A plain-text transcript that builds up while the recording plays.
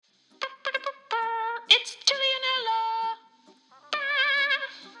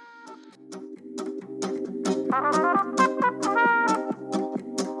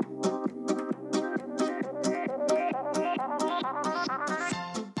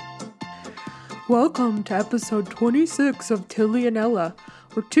Welcome to episode 26 of Tilly and Ella.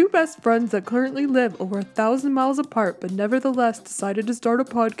 We're two best friends that currently live over 1,000 miles apart, but nevertheless decided to start a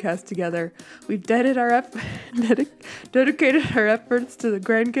podcast together. We've dedicated our efforts to the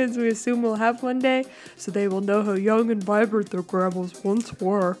grandkids we assume we'll have one day, so they will know how young and vibrant their grandmas once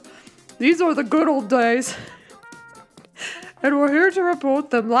were. These are the good old days, and we're here to report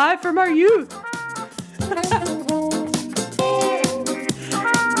them live from our youth.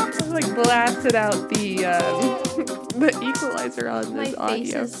 Blasted out the equalizer on this audio. My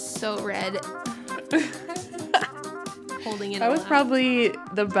face is so red. Holding it. That was probably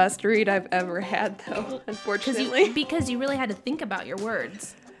the best read I've ever had, though. Unfortunately, because you really had to think about your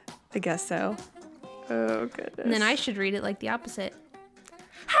words. I guess so. Oh goodness. And then I should read it like the opposite.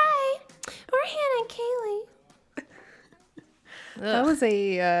 Hi, we're Hannah and Kaylee. That was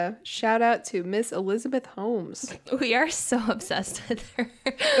a shout out to Miss Elizabeth Holmes. We are so obsessed with her.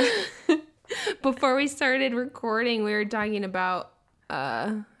 Before we started recording, we were talking about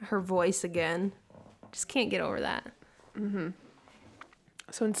her voice again. Just can't get over that. Mm-hmm.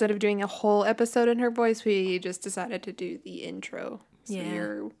 So instead of doing a whole episode in her voice, we just decided to do the intro. So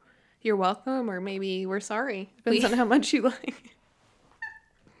yeah. You're welcome, or maybe we're sorry. Depends on how much you like.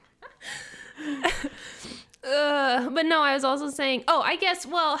 But no, I was also saying,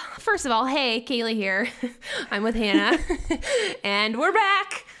 well, first of all, hey, Kaylee here. I'm with Hannah. And we're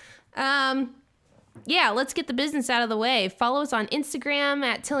back. Let's get the business out of the way. Follow us on Instagram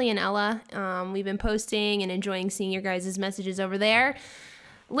at Tilly and Ella. We've been posting and enjoying seeing your guys' messages over there.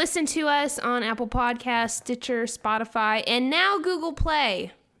 Listen to us on Apple Podcasts, Stitcher, Spotify, and now Google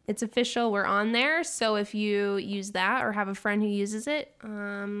Play. It's official. We're on there. So if you use that or have a friend who uses it,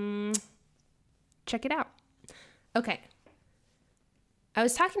 check it out. Okay. I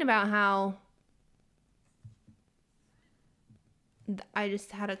was talking about how I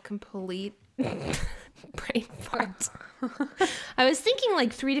just had a complete brain fart. I was thinking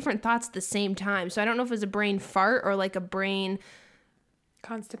like 3 different thoughts at the same time. So I don't know if it was a brain fart or like a brain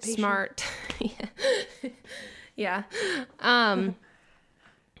constipation. Smart. Yeah. Anyway,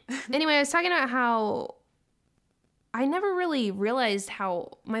 I was talking about how I never really realized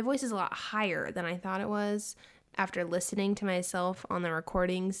how my voice is a lot higher than I thought it was after listening to myself on the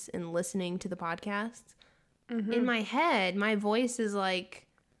recordings and listening to the podcast. Mm-hmm. In my head, my voice is like,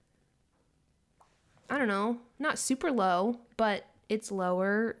 I don't know, not super low, but it's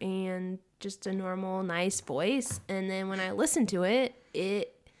lower and just a normal, nice voice. And then when I listen to it,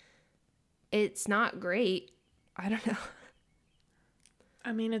 it's not great. I don't know.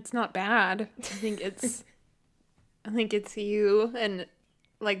 I mean, it's not bad. I think it's you, and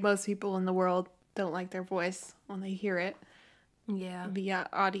like most people in the world don't like their voice when they hear it. Yeah. Via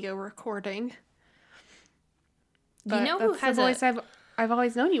audio recording. But you know who has the voice I've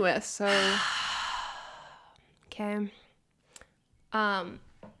always known you with, so okay.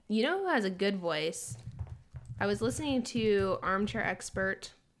 You know who has a good voice? I was listening to Armchair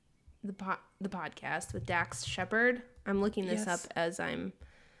Expert, the podcast with Dax Shepard. I'm looking this up as I'm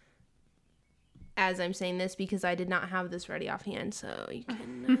saying this because I did not have this ready offhand, so you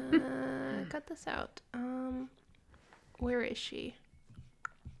can cut this out. Where is she?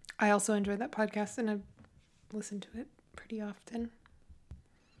 I also enjoy that podcast, and I've listened to it pretty often.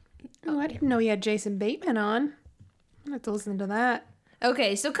 Oh, I didn't know you had Jason Bateman on. I have to listen to that.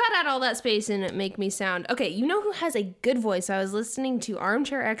 Okay, so cut out all that space and make me sound... Okay, you know who has a good voice? I was listening to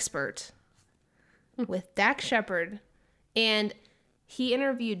Armchair Expert with Dax Shepard, and he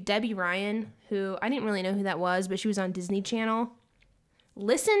interviewed Debbie Ryan, who I didn't really know who that was, but she was on Disney Channel.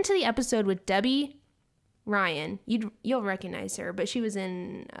 Listen to the episode with Debbie Ryan. You'll recognize her, but she was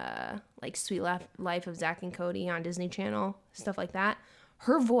in like Sweet Life of Zach and Cody on Disney Channel, stuff like that.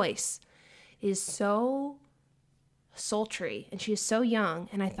 Her voice is so sultry, and she is so young,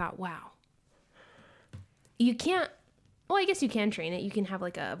 and I thought, wow. You can't... Well, I guess you can train it. You can have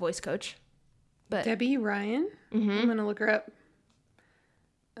like a voice coach. But Debbie Ryan? Mm-hmm. I'm going to look her up.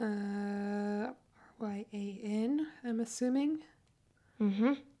 Ryan, I'm assuming.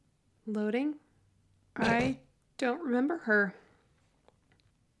 Mm-hmm. Loading. I don't remember her.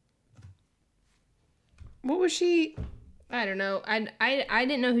 What was she? I don't know. I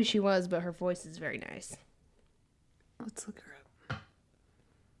didn't know who she was, but her voice is very nice. Let's look her up.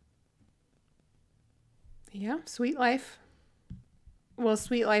 Yeah, Sweet Life. Well,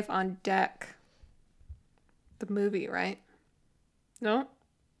 Sweet Life on Deck. The movie, right? No?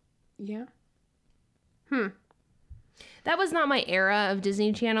 Yeah. That was not my era of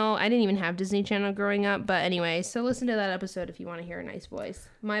Disney Channel. I didn't even have Disney Channel growing up. But anyway, so listen to that episode if you want to hear a nice voice.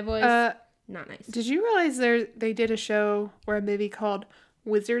 My voice, not nice. Did you realize they did a show or a movie called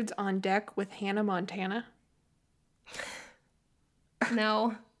Wizards on Deck with Hannah Montana?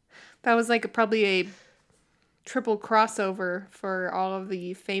 No. That was like probably a triple crossover for all of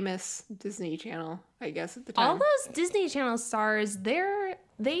the famous Disney Channel, I guess, at the time. All those Disney Channel stars, they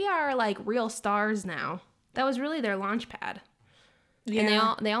are like real stars now. That was really their launch pad. Yeah.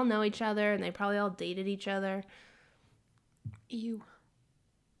 And they all know each other, and they probably all dated each other. Ew.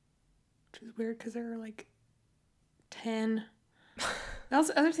 Which is weird because they're like 10.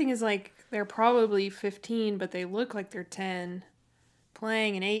 The other thing is like they're probably 15, but they look like they're 10,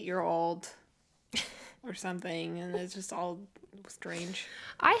 playing an 8-year-old or something, and it's just all strange.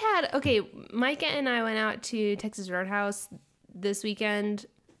 Micah and I went out to Texas Roadhouse this weekend,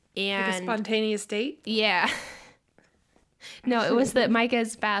 and like a spontaneous date? Yeah. No, it was that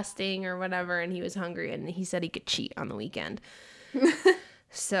Micah's fasting or whatever, and he was hungry, and he said he could cheat on the weekend.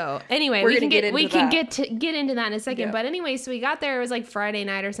 So anyway, we can get into that in a second. Yeah. But anyway, so we got there. It was like Friday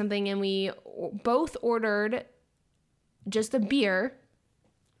night or something, and we both ordered just a beer.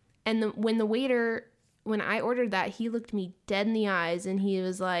 And when I ordered that, he looked me dead in the eyes, and he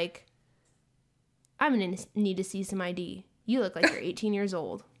was like, "I'm gonna need to see some ID. You look like you're 18 years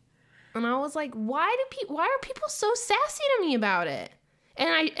old." And I was like, why are people so sassy to me about it? And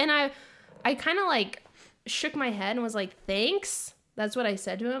I kind of like shook my head and was like, thanks. That's what I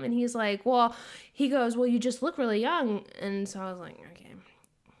said to him. And he's like, he goes, well, you just look really young. And so I was like, okay.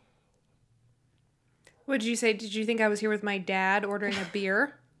 What did you say? Did you think I was here with my dad ordering a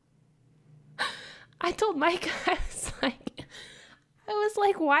beer? I told Mike, I was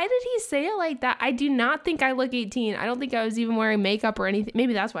like, why did he say it like that? I do not think I look 18. I don't think I was even wearing makeup or anything.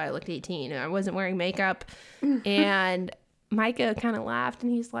 Maybe that's why I looked 18. I wasn't wearing makeup. And Micah kind of laughed,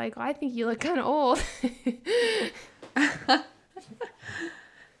 and he's like, I think you look kind of old.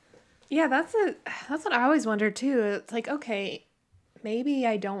 Yeah, that's what I always wondered too. It's like, okay, maybe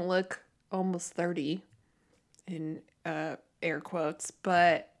I don't look almost 30 in air quotes,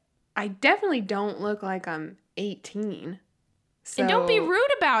 but I definitely don't look like I'm 18. So, and don't be rude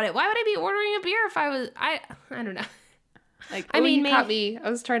about it. Why would I be ordering a beer if I was... I don't know. Like, you caught me.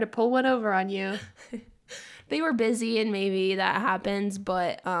 I was trying to pull one over on you. They were busy, and maybe that happens,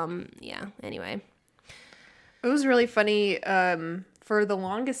 but yeah, anyway. It was really funny. For the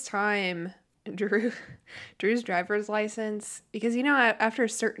longest time, Drew's driver's license, because, after a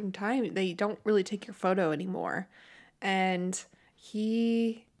certain time, they don't really take your photo anymore. And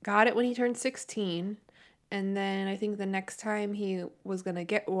he got it when he turned 16. And then I think the next time he was going to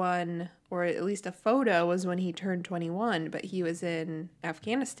get one, or at least a photo, was when he turned 21. But he was in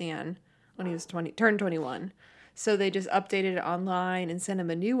Afghanistan when he was turned 21. So they just updated it online and sent him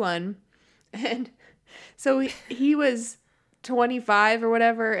a new one. And so he was 25 or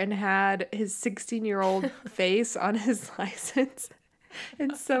whatever and had his 16-year-old face on his license.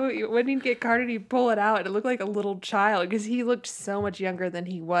 And so when he'd get carded, he'd pull it out, and it looked like a little child because he looked so much younger than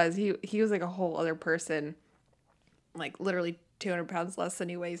he was. He was like a whole other person, like literally 200 pounds less than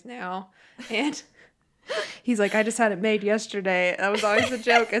he weighs now. And he's like, I just had it made yesterday. That was always the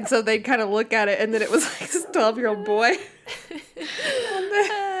joke. And so they'd kind of look at it, and then it was like this 12-year-old boy.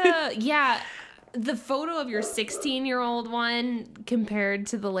 Yeah. The photo of your 16-year-old one compared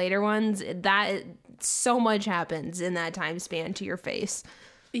to the later ones, that so much happens in that time span to your face.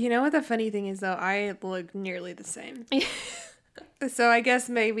 You know what the funny thing is, though? I look nearly the same. So I guess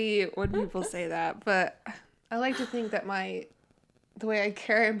maybe when people say that, but I like to think that the way I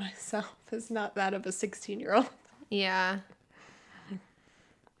carry myself is not that of a 16-year-old. Yeah.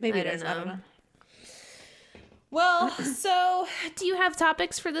 Maybe it is. I don't know. Well, so do you have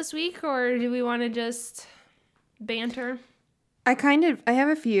topics for this week, or do we want to just banter? I have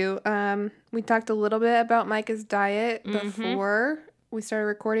a few. We talked a little bit about Micah's diet before we started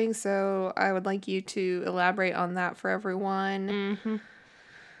recording, so I would like you to elaborate on that for everyone.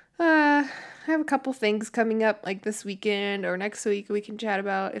 I have a couple things coming up like this weekend or next week we can chat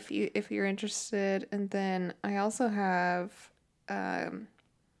about if you're interested. And then I also have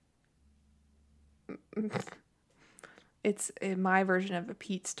it's my version of a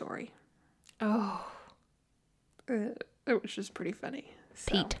Pete story. Oh. It was just pretty funny.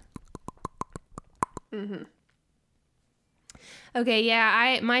 So. Pete. Okay,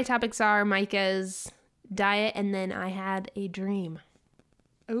 yeah, my topics are Micah's diet, and then I had a dream.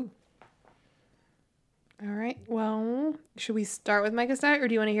 Oh. All right. Well, should we start with Micah's diet, or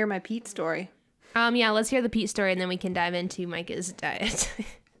do you want to hear my Pete story? Yeah, let's hear the Pete story, and then we can dive into Micah's diet.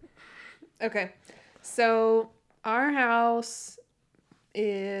 Okay. So Our house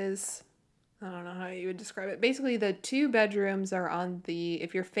is, I don't know how you would describe it. Basically, the 2 bedrooms are on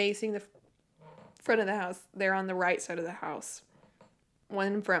if you're facing the front of the house, they're on the right side of the house. One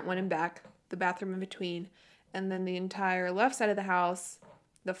in front, one in back, the bathroom in between. And then the entire left side of the house,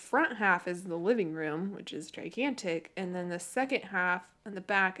 the front half is the living room, which is gigantic. And then the second half and the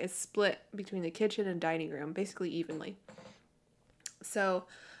back is split between the kitchen and dining room, basically evenly. So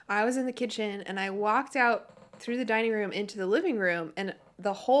I was in the kitchen and I walked out through the dining room into the living room, and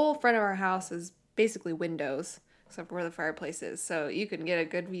the whole front of our house is basically windows, except for where the fireplace is. So you can get a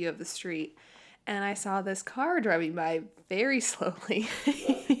good view of the street. And I saw this car driving by very slowly.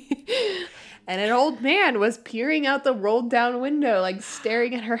 And an old man was peering out the rolled down window, like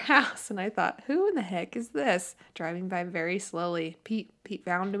staring at her house. And I thought, who in the heck is this? Driving by very slowly. Pete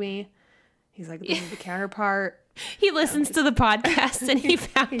found me. He's like the counterpart. He listens to the podcast and he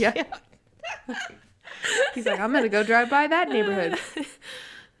found you. He's like, I'm going to go drive by that neighborhood.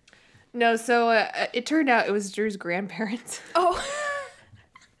 No, so it turned out it was Drew's grandparents. Oh.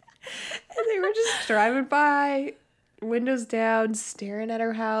 And they were just driving by, windows down, staring at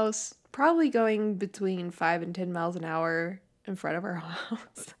our house, probably going between 5 and 10 miles an hour in front of our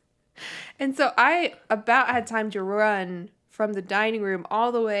house. And so I about had time to run from the dining room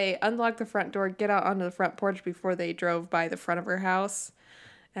all the way, unlock the front door, get out onto the front porch before they drove by the front of our house.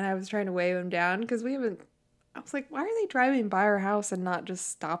 And I was trying to wave them down because I was like, why are they driving by our house and not just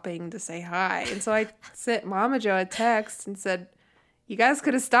stopping to say hi? And so I sent Mama Jo a text and said, you guys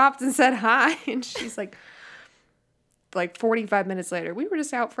could have stopped and said hi. And she's like 45 minutes later, we were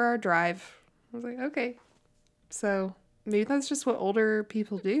just out for our drive. I was like, okay. So maybe that's just what older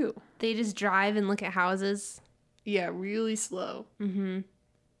people do. They just drive and look at houses. Yeah, really slow. Mm-hmm.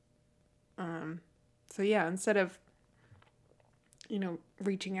 So yeah, instead of,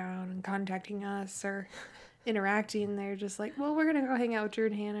 reaching out and contacting us or interacting, they're just like, well, we're going to go hang out with Drew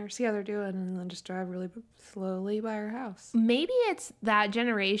and Hannah or see how they're doing and then just drive really slowly by our house. Maybe it's that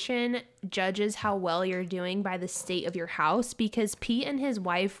generation judges how well you're doing by the state of your house, because Pete and his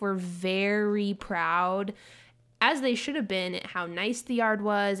wife were very proud, as they should have been, at how nice the yard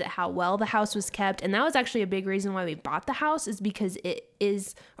was, at how well the house was kept. And that was actually a big reason why we bought the house, is because it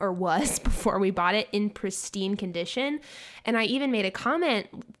is, or was before we bought it, in pristine condition. And I even made a comment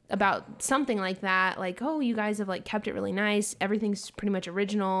about something like that, like, oh, you guys have kept it really nice. Everything's pretty much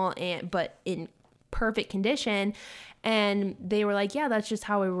original, but in perfect condition. And they were like, yeah, that's just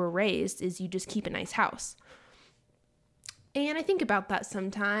how we were raised, is you just keep a nice house. And I think about that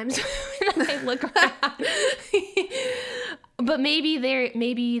sometimes when I look around. But maybe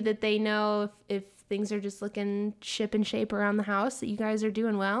that they know if things are just looking ship and shape around the house, that you guys are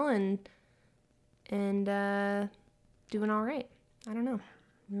doing well and doing all right. I don't know.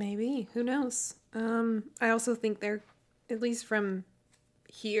 Maybe. Who knows? I also think they're, at least from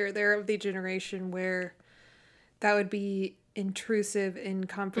here, they're of the generation where that would be intrusive and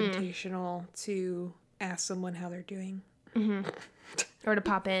confrontational to ask someone how they're doing. Mm-hmm. Or to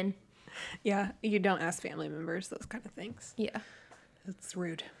pop in. Yeah, you don't ask family members those kind of things. Yeah. It's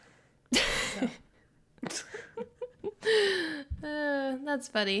rude. That's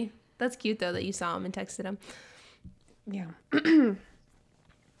funny. That's cute, though, that you saw him and texted him. Yeah.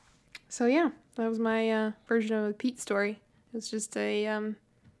 So, yeah, that was my version of a Pete story. It was just a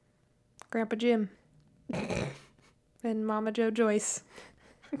Grandpa Jim and Mama Jo Joyce.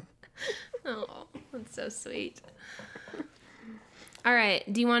 Oh, that's so sweet. All right.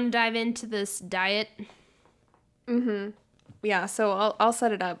 Do you want to dive into this diet? Mm-hmm. Yeah, so I'll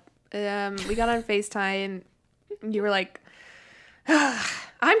set it up. We got on FaceTime. You were like,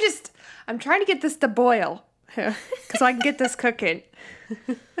 I'm trying to get this to boil because I can get this cooking.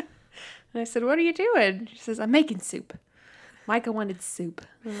 And I said, what are you doing? She says, I'm making soup. Micah wanted soup.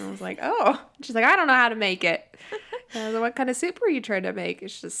 And I was like, oh. She's like, I don't know how to make it. And I was like, what kind of soup were you trying to make?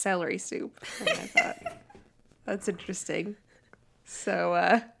 It's just celery soup. And I thought, that's interesting.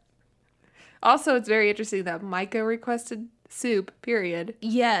 So, also, it's very interesting that Micah requested soup, period.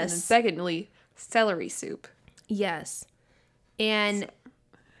 Yes. And then secondly, celery soup. Yes. And,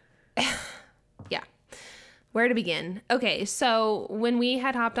 yeah. Where to begin? Okay, so when we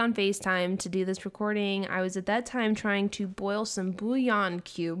had hopped on FaceTime to do this recording, I was at that time trying to boil some bouillon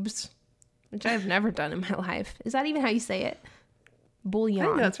cubes, which I've never done in my life. Is that even how you say it? Bouillon. I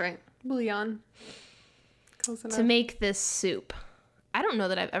think that's right. Bouillon. Close enough. To make this soup. I don't know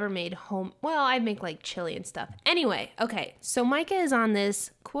that I've ever made well, I make chili and stuff. Anyway, okay, so Micah is on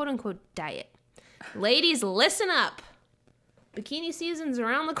this quote-unquote diet. Ladies, listen up. Bikini season's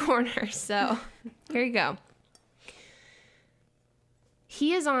around the corner, so here you go.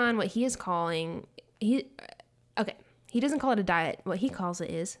 He is on what he is calling, Okay, he doesn't call it a diet. What he calls it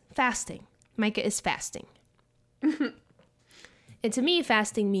is fasting. Micah is fasting. And to me,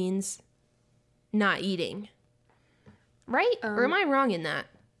 fasting means not eating. Right? Or am I wrong in that?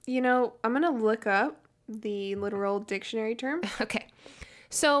 You know, I'm going to look up the literal dictionary term. Okay.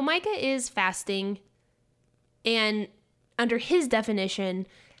 So Micah is fasting, and under his definition,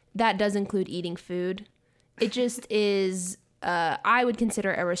 that does include eating food. It just is, I would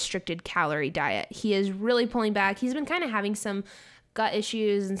consider a restricted calorie diet. He is really pulling back. He's been kind of having some gut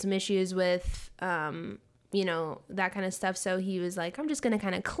issues and some issues with, you know, that kind of stuff. So he was like, I'm just going to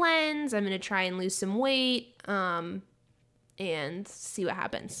kind of cleanse. I'm going to try and lose some weight and see what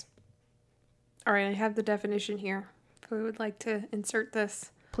happens. All right, I have the definition here. If we would like to insert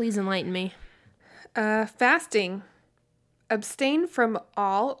this. Please enlighten me. Fasting. Abstain from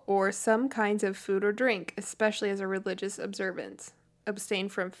all or some kinds of food or drink, especially as a religious observance. Abstain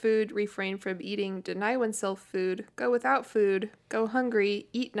from food, refrain from eating, deny oneself food, go without food, go hungry,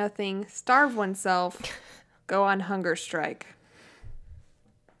 eat nothing, starve oneself, go on hunger strike.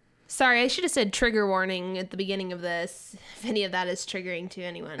 Sorry, I should have said trigger warning at the beginning of this, if any of that is triggering to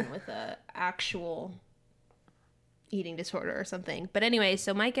anyone with a actual eating disorder or something. But anyway,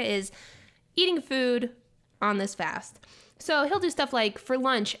 so Micah is eating food on this fast. So he'll do stuff like, for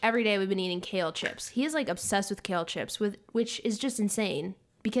lunch, every day we've been eating kale chips. He is like obsessed with kale chips, which is just insane.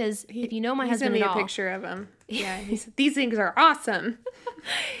 Because if you know my husband at all... He sent me a picture of him. Yeah, he said, these things are awesome.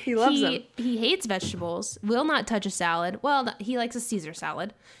 He loves them. He hates vegetables, will not touch a salad. Well, he likes a Caesar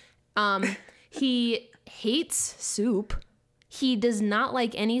salad. He hates soup. He does not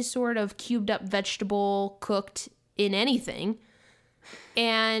like any sort of cubed up vegetable cooked in anything.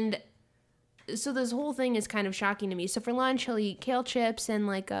 And so this whole thing is kind of shocking to me. So for lunch, he'll eat kale chips and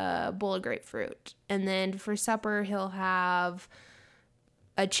like a bowl of grapefruit. And then for supper, he'll have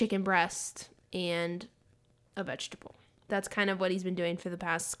a chicken breast and a vegetable. That's kind of what he's been doing for the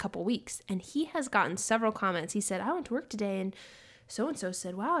past couple weeks. And he has gotten several comments. He said, I went to work today and so-and-so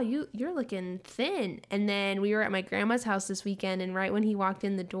said, wow, you're looking thin. And then we were at my grandma's house this weekend, and right when he walked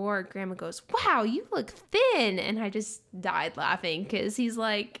in the door, Grandma goes, wow, you look thin. And I just died laughing because he's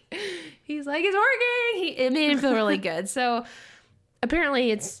like, it's working. It made him feel really good. So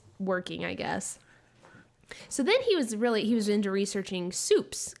apparently it's working, I guess. So then he was into researching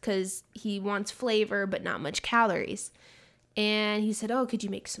soups because he wants flavor but not much calories. And he said, oh, could you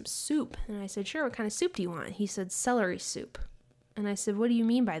make some soup? And I said, sure, what kind of soup do you want? He said, celery soup. And I said, what do you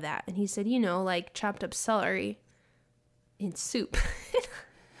mean by that? And he said, you know, like chopped up celery in soup.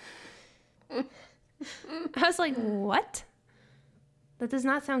 I was like, what? That does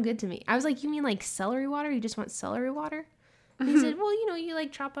not sound good to me. I was like, you mean like celery water? You just want celery water? And he said, well, you know, you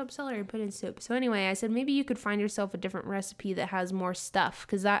like chop up celery and put it in soup. So anyway, I said, maybe you could find yourself a different recipe that has more stuff,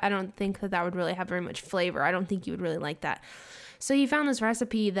 because I don't think that would really have very much flavor. I don't think you would really like that. So he found this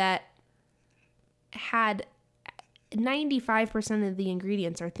recipe that had 95% of the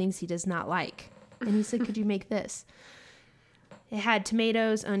ingredients are things he does not like. And he said, could you make this? It had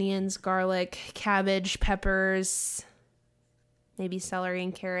tomatoes, onions, garlic, cabbage, peppers, maybe celery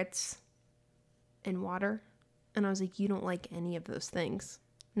and carrots, and water. And I was like, you don't like any of those things.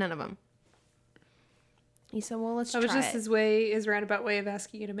 None of them. He said, well, let's try it. That was just his roundabout way of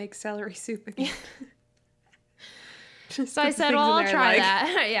asking you to make celery soup again. So I said, well, I'll try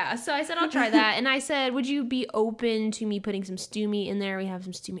that. Yeah. So I said, I'll try that. And I said, would you be open to me putting some stew meat in there? We have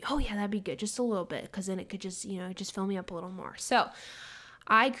some stew meat. Oh, yeah, that'd be good. Just a little bit. Because then it could just, you know, just fill me up a little more. So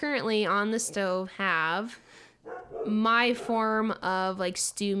I currently on the stove have my form of like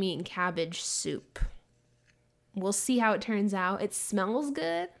stew meat and cabbage soup. We'll see how it turns out. It smells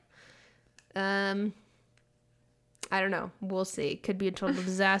good. I don't know. We'll see. Could be a total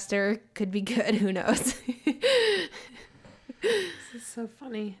disaster. Could be good. Who knows? This is so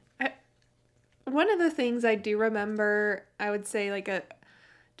funny. One of the things I do remember, I would say like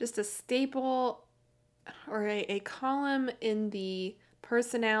just a staple or a column in the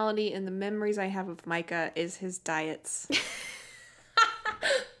personality and the memories I have of Micah is his diets.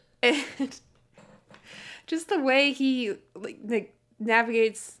 And just the way he like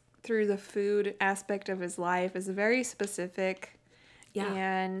navigates through the food aspect of his life is very specific. Yeah.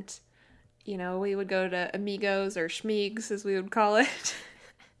 And, you know, we would go to Amigos or Schmeegs, as we would call it,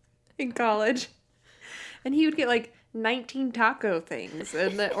 in college. And he would get like 19 taco things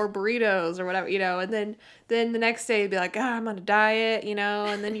or burritos or whatever, you know. And then the next day he'd be like, I'm on a diet, you know.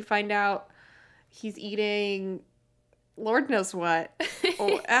 And then you find out he's eating Lord knows what.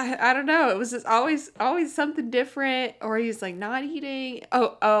 Or, I don't know. It was just always something different. Or he's like not eating.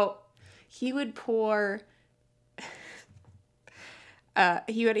 Oh, he would pour.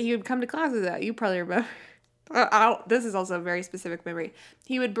 He would come to class with that. You probably remember This is also a very specific memory.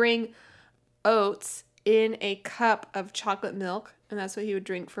 He would bring oats in a cup of chocolate milk, and that's what he would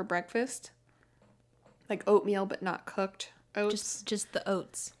drink for breakfast. Like oatmeal, but not cooked oats. Just the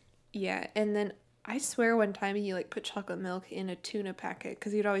oats. Yeah, and then I swear one time he like put chocolate milk in a tuna packet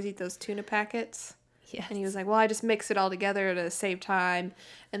because he'd always eat those tuna packets. Yes. And he was like, well, I just mix it all together to save time.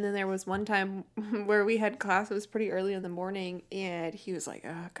 And then there was one time where we had class. It was pretty early in the morning. And he was like,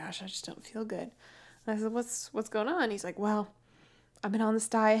 oh, gosh, I just don't feel good. And I said, what's going on? He's like, well, I've been on this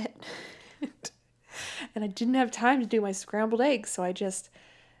diet. And I didn't have time to do my scrambled eggs. So I just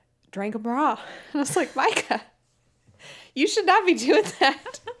drank them raw. And I was like, Micah, you should not be doing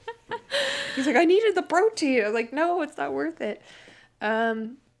that. He's like, I needed the protein. I was like, no, it's not worth it.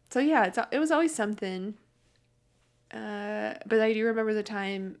 So yeah, it was always something. But I do remember the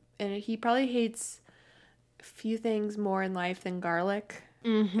time, and he probably hates a few things more in life than garlic.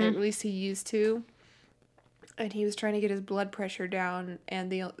 Mm-hmm. At least he used to. And he was trying to get his blood pressure down, and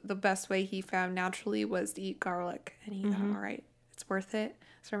the best way he found naturally was to eat garlic. And he thought, all right, it's worth it.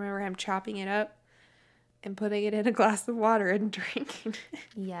 So I remember him chopping it up and putting it in a glass of water and drinking it.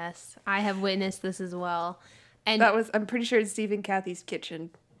 Yes, I have witnessed this as well. And I'm pretty sure it's Steve and Kathy's kitchen.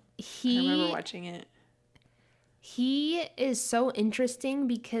 I remember watching it. He is so interesting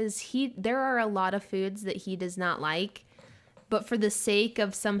because there are a lot of foods that he does not like, but for the sake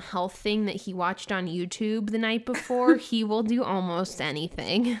of some health thing that he watched on YouTube the night before, he will do almost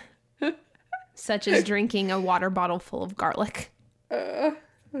anything, such as drinking a water bottle full of garlic.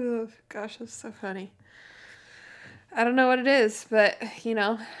 Oh, gosh, that's so funny. I don't know what it is, but,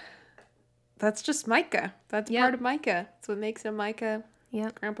 that's just Micah. That's part of Micah. That's what makes him Micah. Yeah.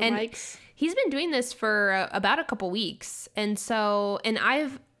 Grandpa and Mike's. He's been doing this for about a couple weeks. And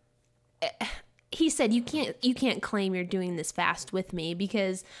he said, you can't claim you're doing this fast with me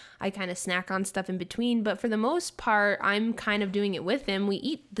because I kind of snack on stuff in between. But for the most part, I'm kind of doing it with him. We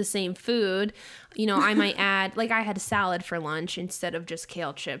eat the same food. I might add, like I had a salad for lunch instead of just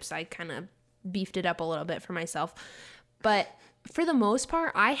kale chips. I kind of beefed it up a little bit for myself. But for the most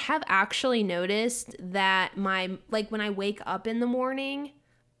part, I have actually noticed that when I wake up in the morning,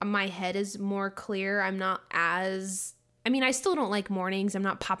 my head is more clear. I'm not as, I still don't like mornings. I'm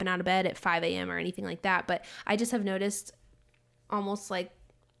not popping out of bed at 5 a.m. or anything like that, but I just have noticed almost like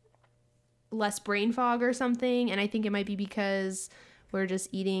less brain fog or something. And I think it might be because we're just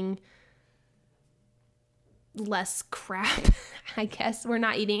eating less crap. I guess we're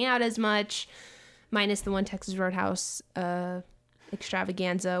not eating out as much, minus the one Texas Roadhouse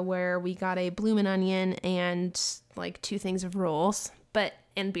extravaganza where we got a bloomin' onion and like 2 things of rolls,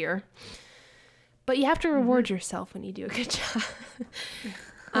 and beer. But you have to reward yourself when you do a good job.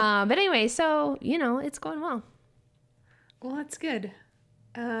 But anyway, so it's going well. Well, that's good.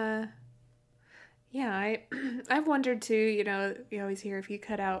 Yeah, I've wondered too. You always hear if you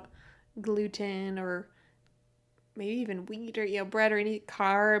cut out gluten or maybe even wheat or bread or any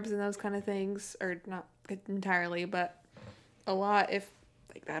carbs and those kind of things, or not entirely, but a lot, if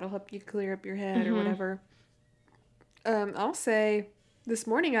like that'll help you clear up your head or whatever. I'll say this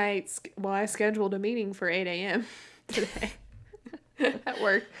morning I scheduled a meeting for 8 a.m. today at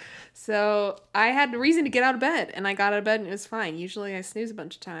work. So I had a reason to get out of bed, and I got out of bed and it was fine. Usually I snooze a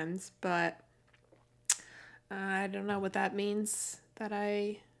bunch of times, but I don't know what that means, that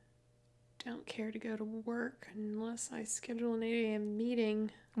I don't care to go to work unless I schedule an 8 a.m.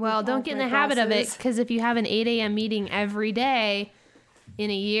 meeting. Well, don't get in the habit of it, because if you have an 8 a.m. meeting every day in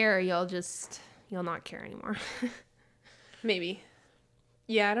a year, you'll not care anymore. Maybe.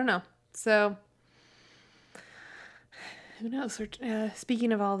 Yeah, I don't know. So, who knows?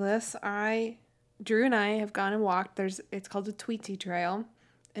 Speaking of all this, Drew and I have gone and walked. It's called the Tweetsie Trail,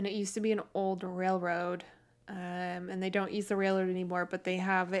 and it used to be an old railroad. And they don't use the railroad anymore, but they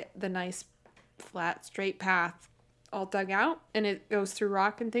have the nice flat straight path all dug out, and it goes through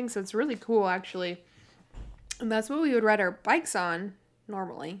rock and things, so it's really cool actually. And that's what we would ride our bikes on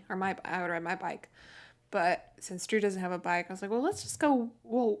normally, or I would ride my bike. But since Drew doesn't have a bike, I was like, well, let's just go,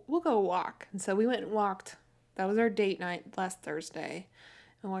 we'll go walk. And so we went and walked. That was our date night last Thursday.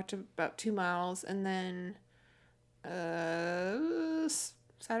 And walked about 2 miles, and then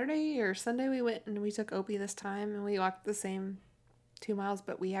Saturday or Sunday we went and we took Opie this time, and we walked the same 2 miles,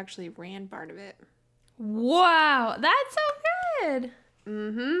 but we actually ran part of it. Wow, that's so good.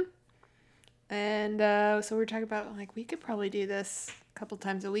 And so we're talking about, like, we could probably do this a couple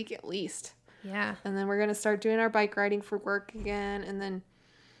times a week at least. Yeah. And then we're going to start doing our bike riding for work again. And then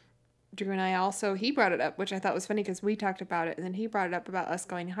Drew and I also, he brought it up, which I thought was funny because we talked about it. And then he brought it up about us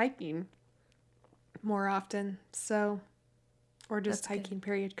going hiking more often. So Or just That's good. hiking,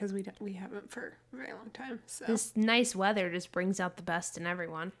 period, because we haven't for a very long time. So This nice weather just brings out the best in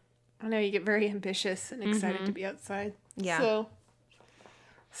everyone. I know you get very ambitious and excited to be outside. Yeah.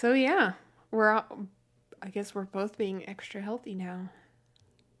 So yeah, I guess we're both being extra healthy now.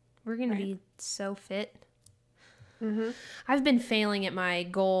 We're going to be so fit. I've been failing at my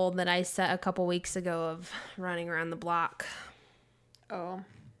goal that I set a couple weeks ago of running around the block. Oh.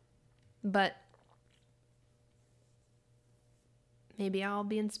 But maybe I'll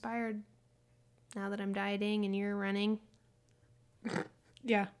be inspired now that I'm dieting and you're running.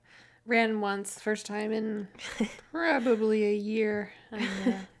 Yeah. Ran once, first time in probably a year. And,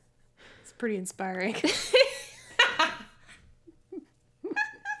 it's pretty inspiring.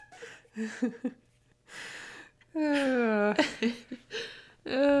 Oh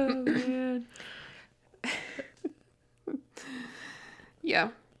man. Yeah.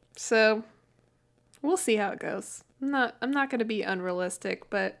 So we'll see how it goes. I'm not gonna be unrealistic,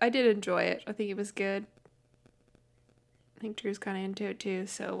 but I did enjoy it. I think it was good. I think Drew's kinda into it too,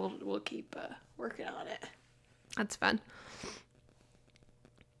 so we'll keep working on it. That's fun.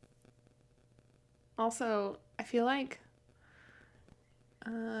 Also, I feel like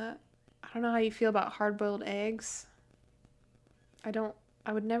I don't know how you feel about hard-boiled eggs.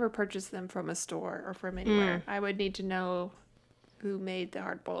 I would never purchase them from a store or from anywhere. I would need to know who made the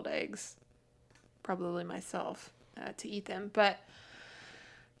hard-boiled eggs. Probably myself to eat them. But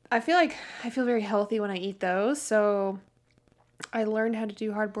I feel like I feel very healthy when I eat those. So I learned how to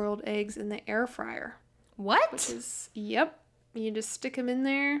do hard-boiled eggs in the air fryer. What? Yep. You just stick them in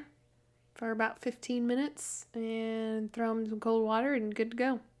there for about 15 minutes and throw them in some cold water and good to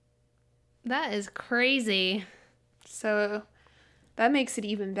go. That is crazy. So that makes it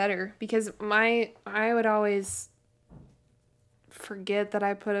even better because I would always forget that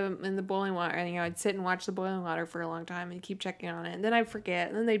I put them in the boiling water. And, I'd sit and watch the boiling water for a long time and keep checking on it. And then I'd forget.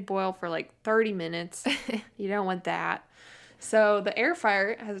 And then they'd boil for like 30 minutes. You don't want that. So the air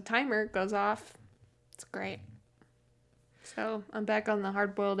fryer has a timer. It goes off. It's great. So I'm back on the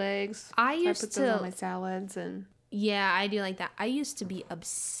hard-boiled eggs. I put those on my salads and... Yeah, I do like that. I used to be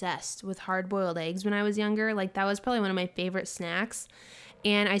obsessed with hard-boiled eggs when I was younger. Like, that was probably one of my favorite snacks.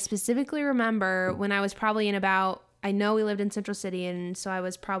 And I specifically remember when I was probably in about... I know we lived in Central City, and so I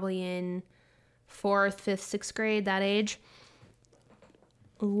was probably in 4th, 5th, 6th grade, that age.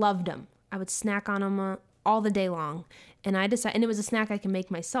 Loved them. I would snack on them all the day long. And it was a snack I can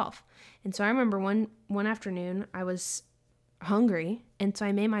make myself. And so I remember one afternoon, I was hungry, and so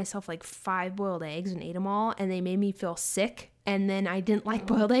I made myself like 5 boiled eggs and ate them all, and they made me feel sick, and then I didn't like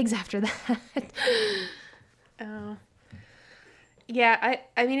boiled eggs after that. Oh. Yeah,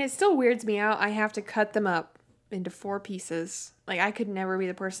 I mean, it still weirds me out. I have to cut them up into 4 pieces. Like, I could never be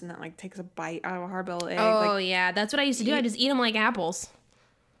the person that like takes a bite out of a hard-boiled egg. Oh, like, yeah, that's what I used to do. I just eat them like apples.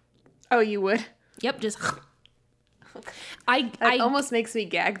 Oh, you would? Yep, just... I almost makes me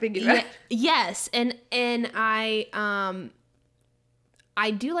gag thinking about it. Yes, and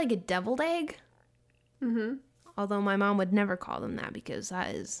I do like a deviled egg. Mm-hmm. Although my mom would never call them that because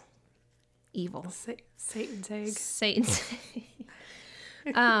that is evil. Satan's egg. Satan's egg.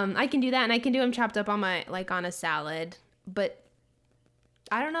 I can do that, and I can do them chopped up on a salad. But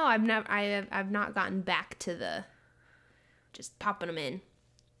I don't know. I've not gotten back to the just popping them in.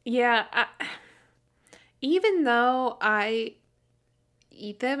 Yeah. Even though I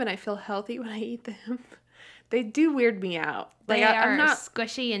eat them and I feel healthy when I eat them, they do weird me out. Like, I'm not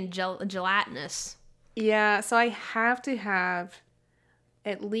squishy and gelatinous. Yeah, so I have to have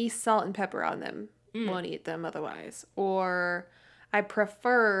at least salt and pepper on them. Won't eat them otherwise. Or I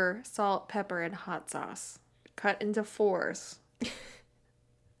prefer salt, pepper, and hot sauce cut into 4s.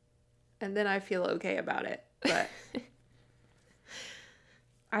 And then I feel okay about it. But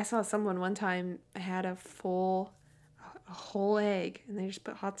I saw someone one time had a whole egg, and they just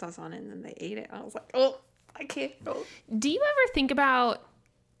put hot sauce on it, and then they ate it. I was like, oh, I can't. Oh. Do you ever think about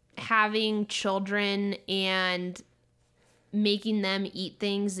having children and making them eat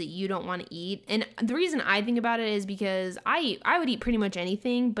things that you don't want to eat? And the reason I think about it is because I would eat pretty much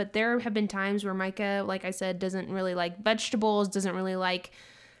anything, but there have been times where Micah, like I said, doesn't really like vegetables, doesn't really like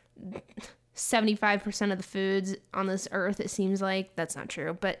 75% of the foods on this earth, it seems like. That's not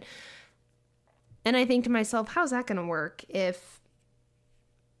true. And I think to myself, how's that going to work if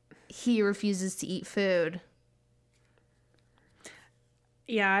he refuses to eat food?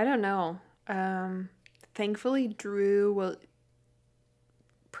 Yeah, I don't know. Thankfully, Drew will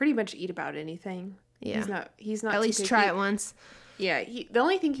pretty much eat about anything. Yeah. He's not at least picky. Try it once. Yeah, the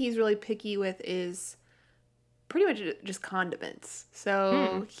only thing he's really picky with is pretty much just condiments.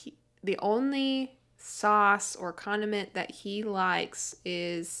 So the only sauce or condiment that he likes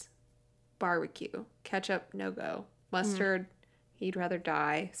is barbecue. Ketchup, no go. Mustard, he'd rather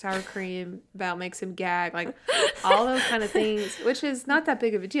die. Sour cream, about makes him gag. Like, all those kind of things, which is not that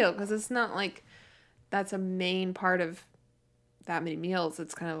big of a deal because it's not like that's a main part of that many meals.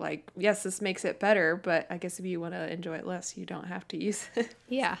 It's kind of like, yes, this makes it better, but I guess if you want to enjoy it less, you don't have to use it.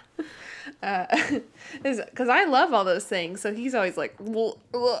 Yeah. Because I love all those things, so he's always like, well,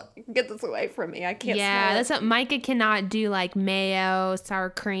 get this away from me. I can't smell That's it. what Micah cannot do, like mayo,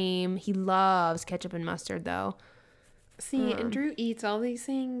 sour cream. He loves ketchup and mustard, though. See, and Drew eats all these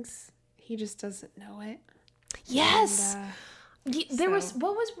things. He just doesn't know it. Yes. And, There was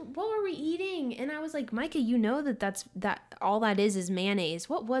what were we eating? And I was like, Micah, you know that all that is mayonnaise.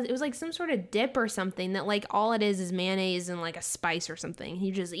 What was it? Was like some sort of dip or something that like all it is mayonnaise and like a spice or something. He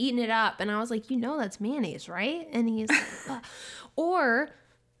just eating it up, and I was like, you know that's mayonnaise, right? And he's like, ugh. Or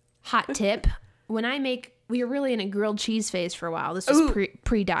hot tip, we were really in a grilled cheese phase for a while. This was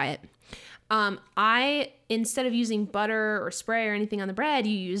pre-diet. I, instead of using butter or spray or anything on the bread,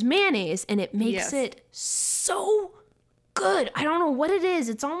 you use mayonnaise, and it makes it so good. I don't know what it is.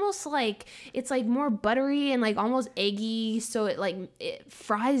 It's almost like it's like more buttery and like almost eggy, so it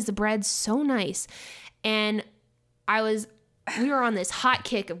fries the bread so nice. And we were on this hot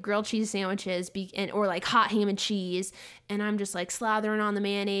kick of grilled cheese sandwiches or like hot ham and cheese, and I'm just like slathering on the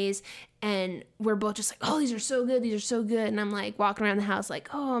mayonnaise, and we're both just like, oh, these are so good, and I'm like walking around the house like,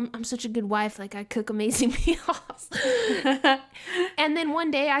 oh, I'm such a good wife, like I cook amazing meals. And then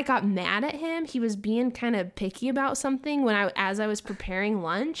one day I got mad at him. He was being kind of picky about something as I was preparing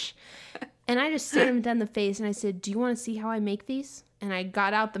lunch, and I just stared him dead in the face and I said, do you want to see how I make these? And I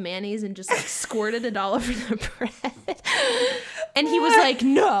got out the mayonnaise and just like squirted it all over the bread. And he was like,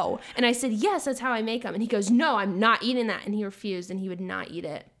 no. And I said, yes, that's how I make them. And he goes, no, I'm not eating that. And he refused, and he would not eat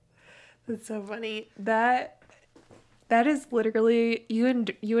it. That's so funny. That is literally you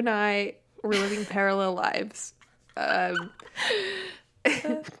and I were living parallel lives.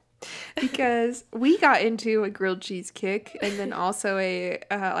 Because we got into a grilled cheese kick, and then also a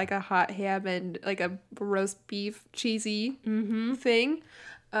like a hot ham and like a roast beef cheesy thing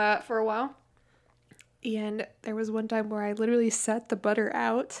for a while. And there was one time where I literally set the butter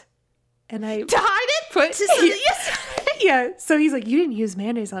out, and I yeah. So he's like, you didn't use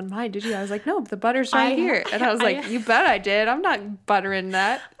mayonnaise on mine, did you? I was like, no, the butter's right here. And I was like, you bet I did. I'm not buttering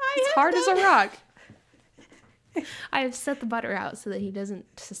that. It's hard as a rock. I have set the butter out so that he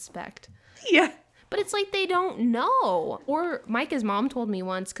doesn't suspect. Yeah. But it's like they don't know. Or Micah's mom told me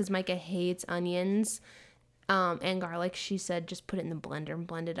once, because Micah hates onions and garlic, she said just put it in the blender and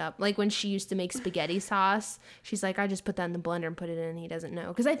blend it up. Like when she used to make spaghetti sauce, she's like, I just put that in the blender and put it in, and he doesn't know.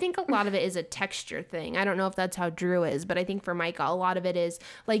 Because I think a lot of it is a texture thing. I don't know if that's how Drew is, but I think for Micah, a lot of it is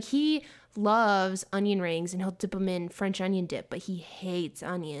like he loves onion rings and he'll dip them in French onion dip, but he hates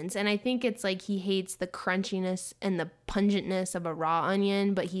onions. And I think it's like he hates the crunchiness and the pungentness of a raw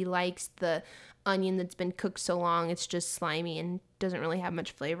onion, but he likes the onion that's been cooked so long it's just slimy and doesn't really have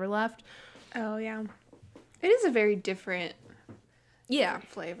much flavor left. Oh, yeah. It is a very different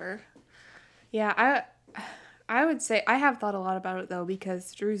flavor. Yeah, I would say I have thought a lot about it, though,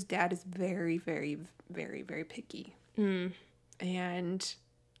 because Drew's dad is very, very, very, very picky. And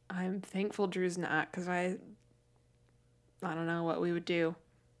I'm thankful Drew's not, because I don't know what we would do.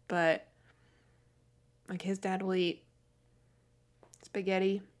 But, like, his dad will eat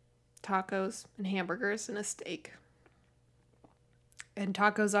spaghetti, tacos, and hamburgers, and a steak. And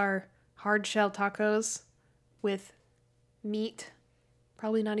tacos are hard shell tacos with meat,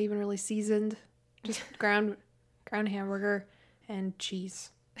 probably not even really seasoned, just ground hamburger and cheese.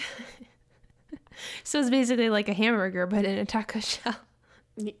 So it's basically like a hamburger, but in a taco shell.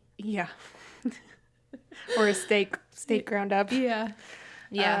 Yeah. Or a steak ground up.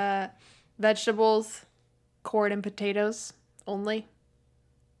 Yeah. Vegetables, corn and potatoes only.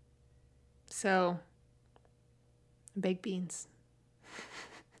 So, baked beans.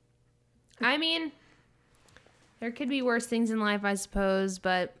 I mean, there could be worse things in life, I suppose,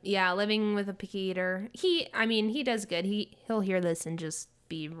 but yeah, living with a picky eater, he does good. He'll hear this and just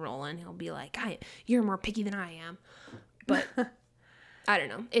be rolling. He'll be like, you're more picky than I am. But I don't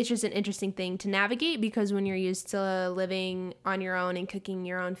know. It's just an interesting thing to navigate, because when you're used to living on your own and cooking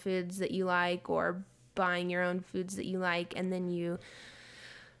your own foods that you like, or buying your own foods that you like, and then you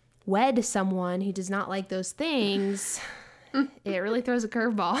wed someone who does not like those things, it really throws a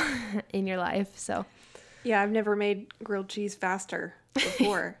curveball in your life. So yeah, I've never made grilled cheese faster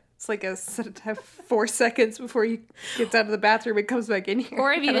before. It's like a 4 seconds before he gets out of the bathroom and comes back in here.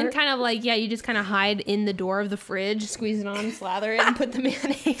 Or I've even kind of like, you just kind of hide in the door of the fridge, squeeze it on, slather it, and put the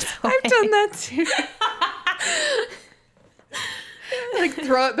mayonnaise away. I've done that too. Like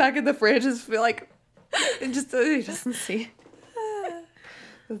throw it back in the fridge and feel like it just he doesn't see.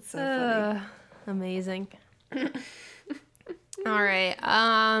 That's so funny. Amazing. All right.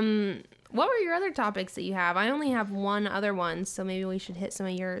 What were your other topics that you have? I only have one other one, so maybe we should hit some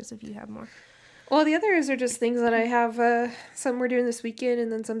of yours if you have more. Well, the others are just things that I have. Some we're doing this weekend, and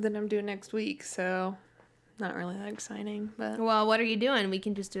then something I'm doing next week. So, not really that exciting. But Well, what are you doing? We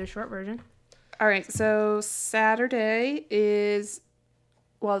can just do a short version. all right. So Saturday is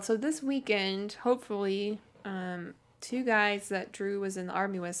so this weekend, hopefully, 2 guys that Drew was in the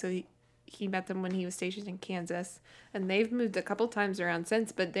Army with. So he met them when he was stationed in Kansas, and they've moved a couple times around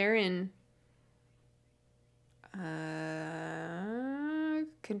since. But they're in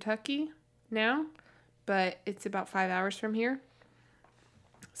Kentucky now, but it's about 5 hours from here.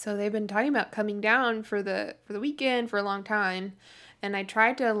 So they've been talking about coming down for the weekend for a long time, and I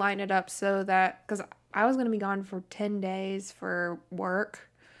tried to line it up so that because I was going to be gone for 10 days for work,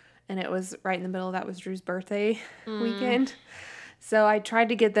 and it was right in the middle of that was Drew's birthday weekend. So I tried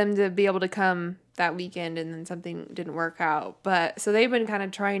to get them to be able to come that weekend, and then something didn't work out. But so they've been kind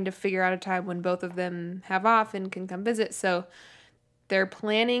of trying to figure out a time when both of them have off and can come visit. So they're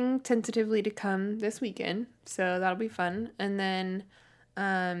planning tentatively to come this weekend. So that'll be fun. And then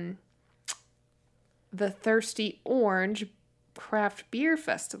the Thirsty Orange Craft Beer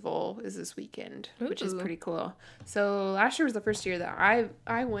Festival is this weekend, which is pretty cool. So last year was the first year that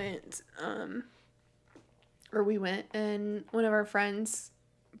I went, or we went, and one of our friends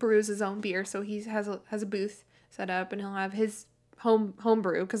brews his own beer, so he has a booth set up, and he'll have his home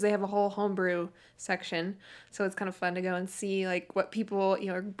brew because they have a whole home brew section. So it's kind of fun to go and see like what people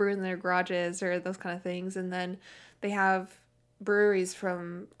are brewing in their garages or those kind of things. And then they have breweries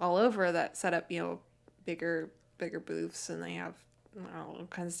from all over that set up bigger booths, and they have all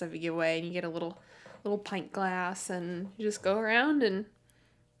kinds of stuff you give away, and you get a little pint glass, and you just go around and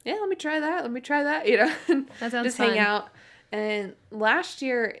let me try that, and That sounds just fun. hang out. And last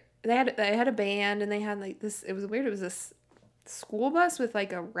year they had a band, and they had like this, it was weird, it was this school bus with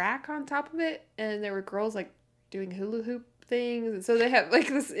like a rack on top of it, and there were girls like doing hula hoop things, and so they had like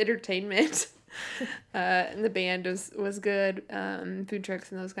this entertainment. And the band was good, food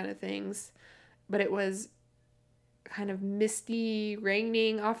trucks and those kind of things, but it was kind of misty,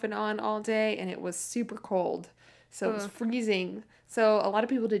 raining off and on all day, and it was super cold, so it was freezing. So a lot of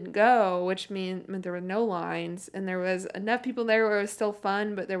people didn't go, which meant there were no lines, and there was enough people there where it was still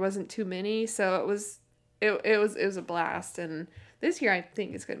fun, but there wasn't too many. So it was a blast. And this year I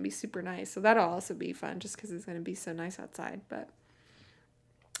think it's going to be super nice. So that'll also be fun, just because it's going to be so nice outside. But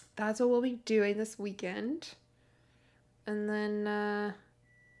that's what we'll be doing this weekend. And then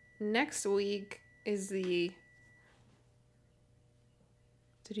next week is the...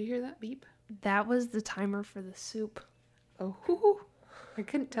 Did you hear that beep? That was the timer for the soup. Oh, I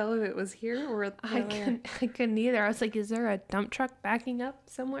couldn't tell if it was here or... I couldn't either. I was like, is there a dump truck backing up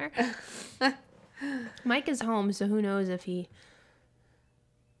somewhere? Mike is home, so who knows if he...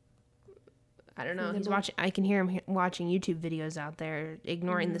 I don't know. He's watching. I can hear him watching YouTube videos out there,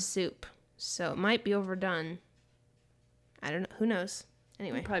 ignoring the soup. So it might be overdone. I don't know. Who knows?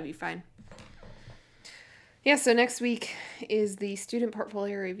 Anyway. It'll probably be fine. Yeah, so next week is the student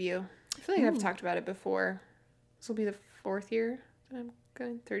portfolio review. I feel like I've talked about it before. This will be the 4th year that I'm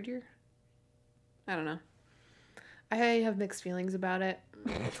going, 3rd year. I don't know. I have mixed feelings about it.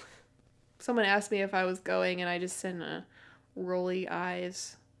 Someone asked me if I was going, and I just sent a rolly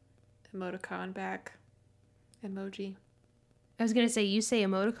eyes emoticon back. Emoji. I was going to say, you say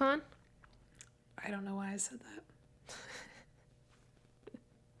emoticon? I don't know why I said that.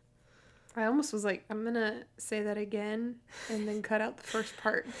 I almost was like, I'm going to say that again and then cut out the first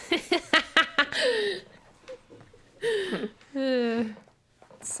part.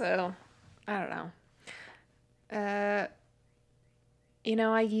 So, I don't know.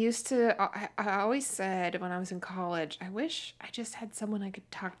 I used to, I always said when I was in college, I wish I just had someone I could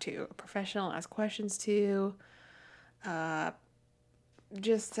talk to, a professional, ask questions to,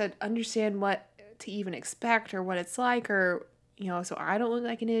 just to understand what to even expect or what it's like, or, so I don't look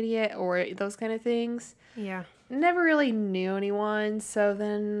like an idiot or those kind of things. Yeah. Never really knew anyone. So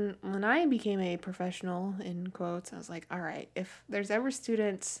then when I became a professional, in quotes, I was like, all right, if there's ever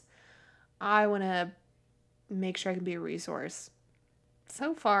students, I want to make sure I can be a resource.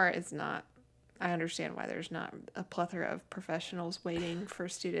 So far, it's not. I understand why there's not a plethora of professionals waiting for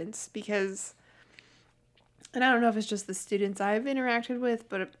students, because And I don't know if it's just the students I've interacted with,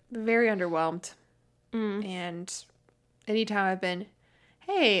 but very underwhelmed. And anytime I've been,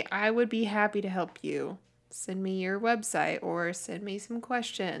 hey, I would be happy to help you. Send me your website or send me some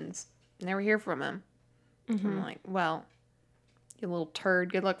questions. Never hear from them. I'm like, well, you little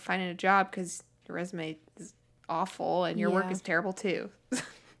turd. Good luck finding a job because your resume is awful and your work is terrible too.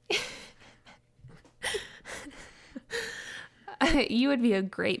 You would be a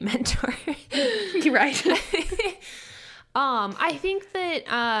great mentor. You're right. I think that,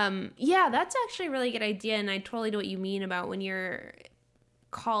 that's actually a really good idea. And I totally know what you mean about when you're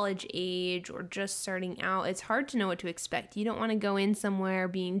college age or just starting out. It's hard to know what to expect. You don't want to go in somewhere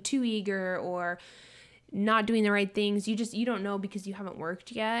being too eager or not doing the right things. You don't know because you haven't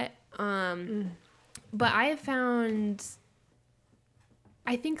worked yet. But I have found,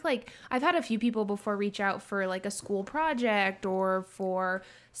 I think like I've had a few people before reach out for like a school project or for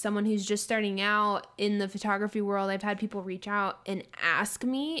someone who's just starting out in the photography world. I've had people reach out and ask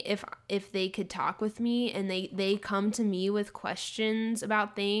me if they could talk with me, and they come to me with questions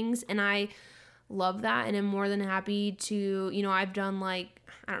about things, and I love that, and I'm more than happy to, I've done like,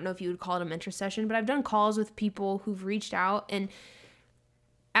 I don't know if you would call it a mentor session, but I've done calls with people who've reached out, and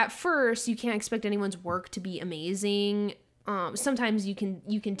at first you can't expect anyone's work to be amazing. Sometimes you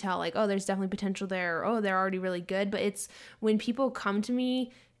can tell like, oh, there's definitely potential there, or, oh, they're already really good. But it's when people come to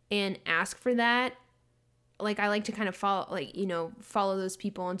me and ask for that, like I like to kind of follow those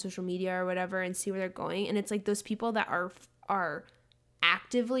people on social media or whatever and see where they're going. And it's like those people that are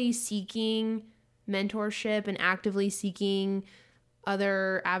actively seeking mentorship and actively seeking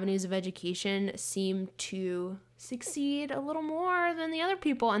other avenues of education seem to succeed a little more than the other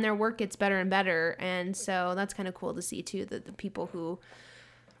people, and their work gets better and better. And so that's kind of cool to see too, that the people who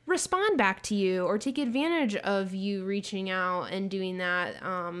respond back to you or take advantage of you reaching out and doing that,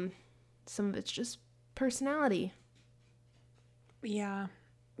 some of it's just personality. Yeah,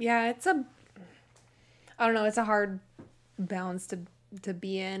 it's I don't know, it's a hard balance to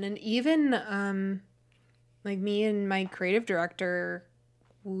be in. And even like me and my creative director,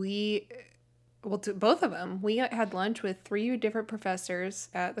 to both of them, we had lunch with 3 different professors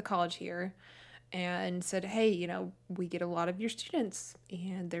at the college here and said, hey, we get a lot of your students,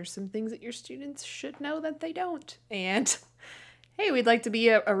 and there's some things that your students should know that they don't. And hey, we'd like to be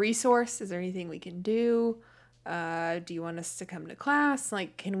a resource. Is there anything we can do? Do you want us to come to class?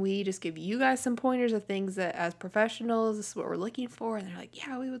 Like, can we just give you guys some pointers of things that as professionals, this is what we're looking for? And they're like,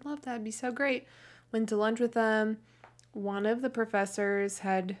 yeah, we would love that. It'd be so great. Went to lunch with them. One of the professors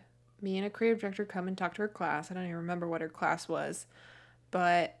had me and a creative director come and talk to her class. I don't even remember what her class was,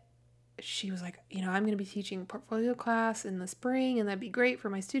 but she was like, I'm going to be teaching portfolio class in the spring, and that'd be great for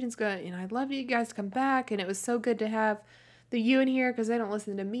my students. I'd love you guys to come back. And it was so good to have you in here because they don't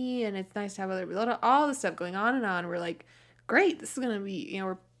listen to me, and it's nice to have all this stuff going on and on. We're like, great, this is going to be,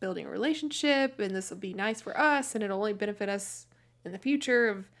 we're building a relationship, and this will be nice for us, and it'll only benefit us in the future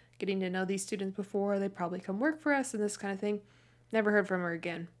of getting to know these students before they probably come work for us and this kind of thing. Never heard from her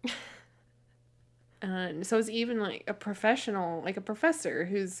again. So it's even like a professional, like a professor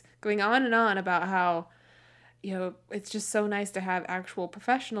who's going on and on about how, it's just so nice to have actual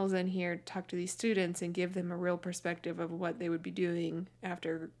professionals in here to talk to these students and give them a real perspective of what they would be doing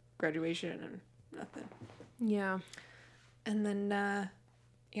after graduation and nothing. Yeah. And then,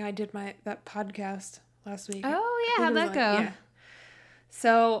 I did that podcast last week. Oh, yeah. How'd that go? Yeah.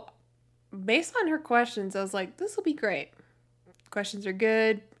 So based on her questions, I was like, this will be great. Questions are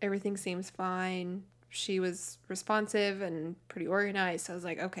good. Everything seems fine. She was responsive and pretty organized. So I was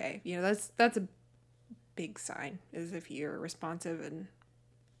like, okay, that's a big sign, is if you're responsive and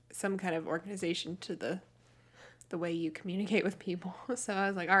some kind of organization to the way you communicate with people. So I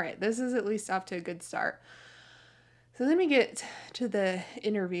was like, all right, this is at least off to a good start. So then we get to the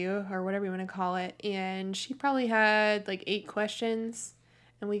interview, or whatever you want to call it, and she probably had like 8 questions,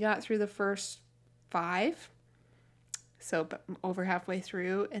 and we got through the first 5. So over halfway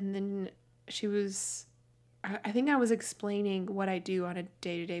through, and then I think I was explaining what I do on a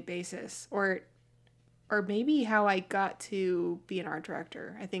day-to-day basis, or maybe how I got to be an art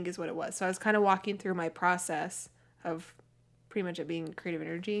director, I think is what it was. So I was kind of walking through my process of pretty much it being creative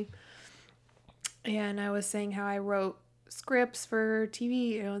energy. And I was saying how I wrote scripts for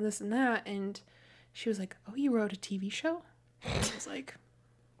TV, and this and that. And she was like, oh, you wrote a TV show? And I was like,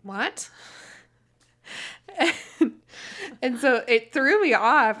 what? And so it threw me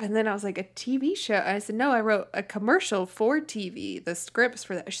off. And then I was like, a TV show? And I said, no, I wrote a commercial for TV, the scripts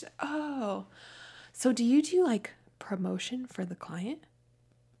for that. She said, oh, so do you do like promotion for the client?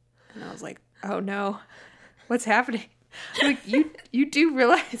 And I was like, oh no, what's happening? Like, you do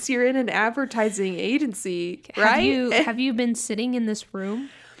realize you're in an advertising agency, right? Have you been sitting in this room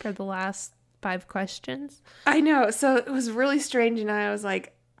for the last 5 questions? I know. So it was really strange, and I was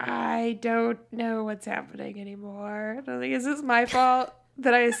like, I don't know what's happening anymore. And I was like, is this my fault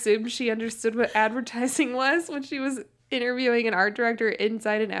that I assumed she understood what advertising was when she was interviewing an art director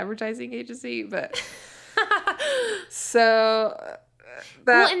inside an advertising agency? But so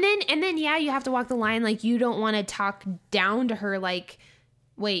Well, and then yeah, you have to walk the line. Like, you don't want to talk down to her. Like,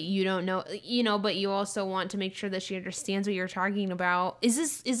 wait, you don't know, but you also want to make sure that she understands what you're talking about.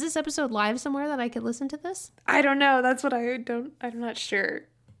 Is this episode live somewhere that I could listen to this? I don't know. That's what I'm not sure.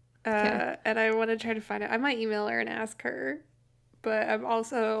 Okay. And I want to try to find out. I might email her and ask her, but I'm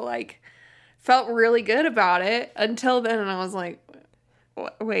also like, felt really good about it until then. And I was like,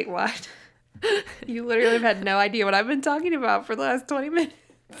 wait, what? You literally have had no idea what I've been talking about for the last 20 minutes.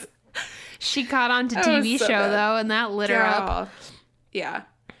 She caught on to TV show bad. though, and that lit her up. Yeah.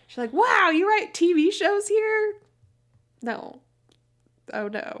 She's like, wow, you write TV shows here? No. Oh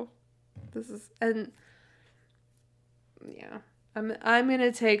no. And yeah. I'm going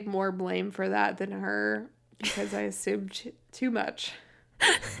to take more blame for that than her because I assumed too much.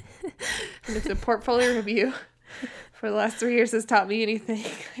 And if the portfolio review for the last 3 years has taught me anything,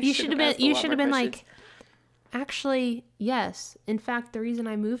 You should have been like, actually, yes. In fact, the reason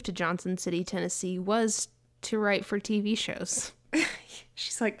I moved to Johnson City, Tennessee was to write for TV shows.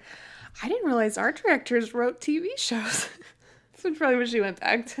 She's like, I didn't realize art directors wrote TV shows. That's probably what she went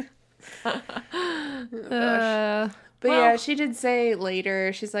back to. But yeah, she did say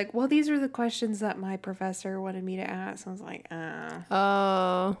later, she's like, well, these are the questions that my professor wanted me to ask. I was like,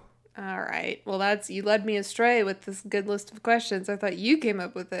 Oh. All right. Well, you led me astray with this good list of questions. I thought you came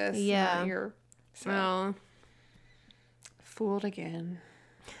up with this. Yeah. So. Fooled again.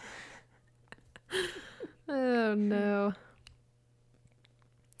 Oh, no.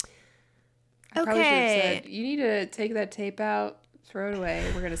 I probably should have said, you need to take that tape out, throw it away.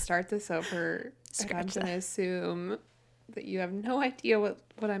 We're going to start this over. And I'm going to assume that you have no idea what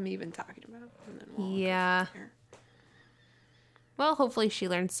I'm even talking about. And then we'll yeah. Well, hopefully she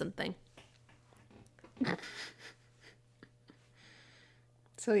learned something.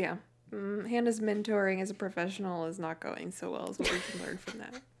 So yeah, Hannah's mentoring as a professional is not going so well, is what we can learn from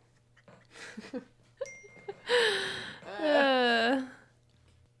that.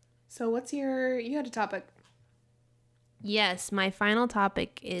 So you had a topic. Yes, my final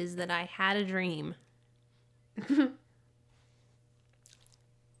topic is that I had a dream.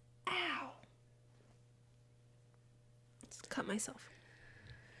 Ow. Just cut myself.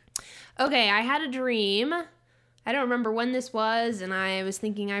 Okay, I had a dream. I don't remember when this was, and I was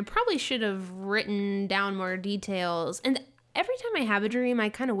thinking I probably should have written down more details. And every time I have a dream, I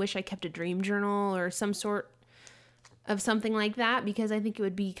kind of wish I kept a dream journal or some sort of something like that, because I think it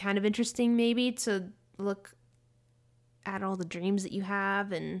would be kind of interesting maybe to look at all the dreams that you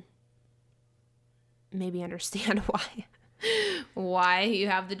have and maybe understand why you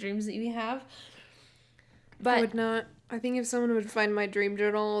have the dreams that you have. But I would not. I think if someone would find my dream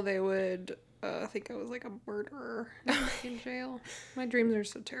journal, they would think I was like a murderer in jail. My dreams are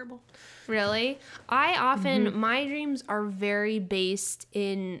so terrible. Really? I often, my dreams are very based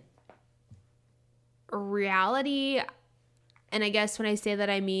in reality. And I guess when I say that,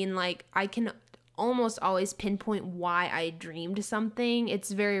 I mean, like, I can almost always pinpoint why I dreamed something.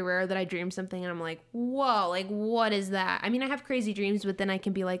 It's very rare that I dream something and I'm like, whoa, like, what is that? I mean, I have crazy dreams, but then I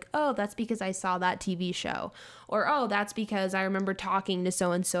can be like, oh, that's because I saw that TV show. Or, oh, that's because I remember talking to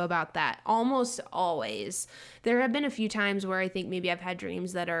so-and-so about that. Almost always. There have been a few times where I think maybe I've had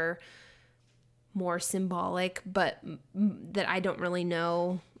dreams that are more symbolic, but that I don't really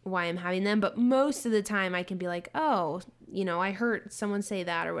know why I'm having them. But most of the time I can be like, oh, I heard someone say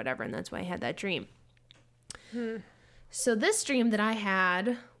that or whatever, and that's why I had that dream. So this dream that I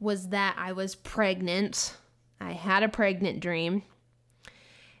had was that I was pregnant. I had a pregnant dream.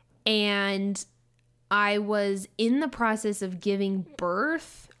 And I was in the process of giving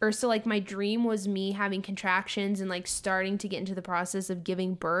birth. So like my dream was me having contractions and like starting to get into the process of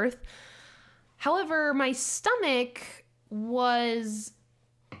giving birth. However, my stomach was...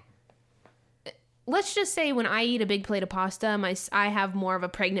 Let's just say when I eat a big plate of pasta, I have more of a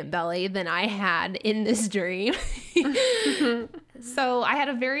pregnant belly than I had in this dream. So I had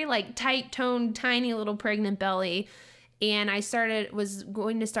a very like tight-toned, tiny little pregnant belly, and I was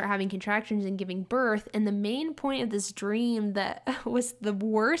going to start having contractions and giving birth. And the main point of this dream that was the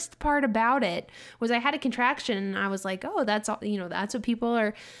worst part about it was I had a contraction, and I was like, oh, that's all, that's what people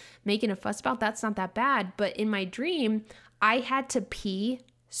are making a fuss about. That's not that bad. But in my dream, I had to pee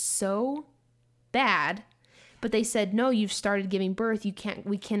so bad But they said, no, you've started giving birth.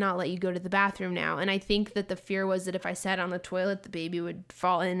 We cannot let you go to the bathroom now. And I think that the fear was that if I sat on the toilet, the baby would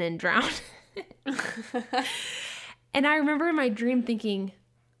fall in and drown. And I remember in my dream thinking,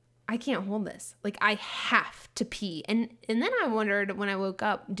 I can't hold this. Like, I have to pee. And then I wondered when I woke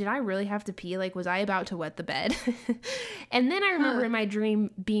up, did I really have to pee? Like, was I about to wet the bed? And then I remember in my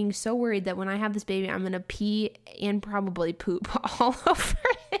dream being so worried that when I have this baby, I'm going to pee and probably poop all over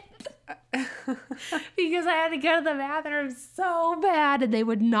it. Because I had to go to the bathroom so bad and they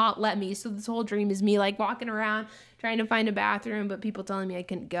would not let me. So this whole dream is me like walking around trying to find a bathroom, but people telling me I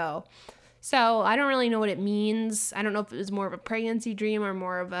couldn't go. So I don't really know what it means. I don't know if it was more of a pregnancy dream or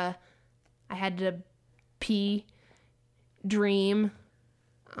more of a I had to pee dream.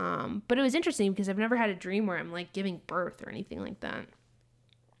 But it was interesting because I've never had a dream where I'm like giving birth or anything like that.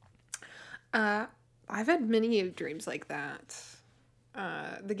 I've had many dreams like that.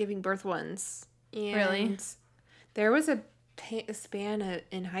 The giving birth ones. And really? There was a span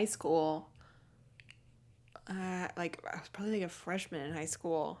in high school. Like I was probably like a freshman in high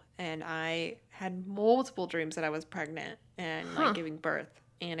school, and I had multiple dreams that I was pregnant and like giving birth,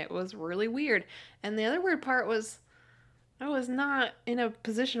 and it was really weird. And the other weird part was I was not in a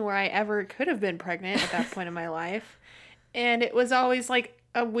position where I ever could have been pregnant at that point in my life, and it was always like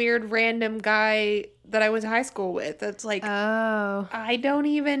a weird random guy that I went to high school with. That's like, oh, I don't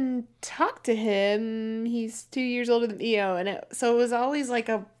even talk to him. He's 2 years older than me, so it was always like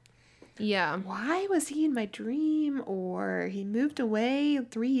a. Yeah. Why was he in my dream? Or he moved away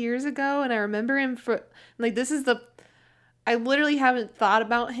 3 years ago and I remember him for like I literally haven't thought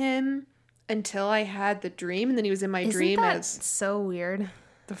about him until I had the dream, and then he was in my dream as so weird.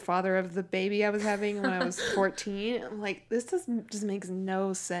 The father of the baby I was having when I was 14. I'm like, this just makes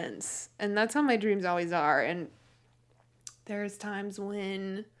no sense. And that's how my dreams always are. And there's times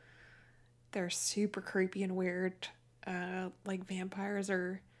when they're super creepy and weird. Like vampires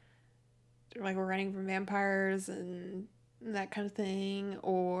are like we're running from vampires and that kind of thing.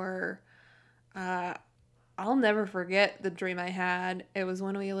 Or I'll never forget the dream I had. It was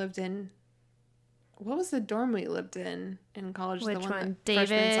when we lived in, what was the dorm we lived in college? Which the one? David?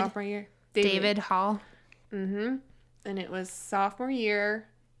 Freshman, sophomore year? David Hall. Mm-hmm. And it was sophomore year,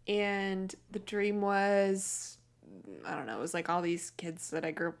 and the dream was, I don't know, it was like all these kids that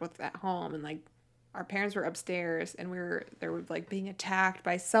I grew up with at home, and like our parents were upstairs, and they were like being attacked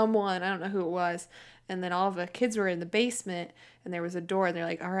by someone. I don't know who it was. And then all of the kids were in the basement, and there was a door, and they're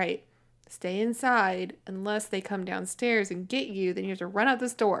like, all right, stay inside unless they come downstairs and get you. Then you have to run out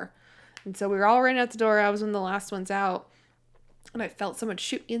this door. And so we were all running out the door. I was one of the last ones out, and I felt someone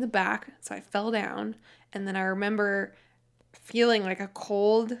shoot me in the back. So I fell down, and then I remember feeling like a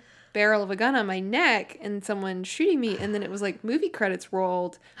cold barrel of a gun on my neck and someone shooting me, and then it was like movie credits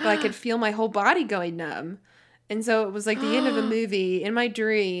rolled, but I could feel my whole body going numb. And so it was like the end of a movie in my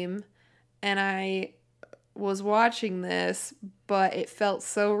dream, and I was watching this, but it felt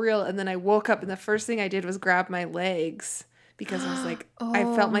so real. And then I woke up, and the first thing I did was grab my legs because I was like, I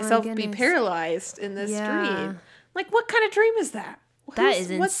felt myself be paralyzed in this dream. Like, what kind of dream is that? That is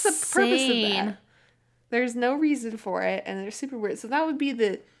insane. What's the purpose of that? There's no reason for it, and they're super weird. So that would be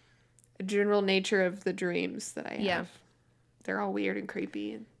the general nature of the dreams that I have. Yeah. They're all weird and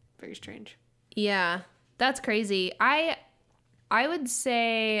creepy and very strange. Yeah, that's crazy. I would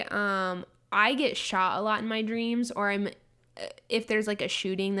say I get shot a lot in my dreams, or if there's like a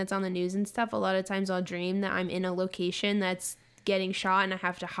shooting that's on the news and stuff, a lot of times I'll dream that I'm in a location that's getting shot and I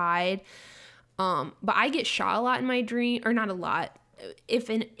have to hide. But I get shot a lot in my dream, or not a lot. If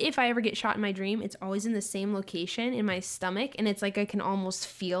I ever get shot in my dream, it's always in the same location in my stomach, and it's like I can almost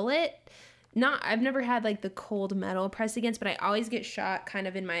feel it. I've never had like the cold metal pressed against, but I always get shot kind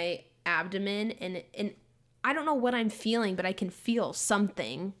of in my abdomen, and I don't know what I'm feeling, but I can feel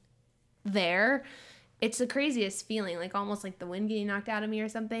something there. It's the craziest feeling, like almost like the wind getting knocked out of me or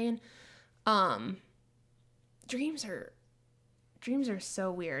something. Dreams are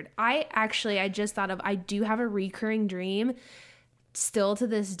so weird. I just thought of, I do have a recurring dream still to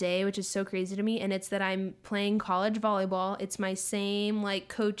this day, which is so crazy to me, and it's that I'm playing college volleyball. It's my same like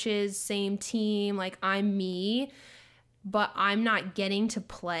coaches, same team, like I'm me, but I'm not getting to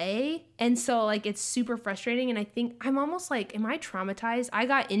play. And so like it's super frustrating, and I think I'm almost like, am I traumatized? I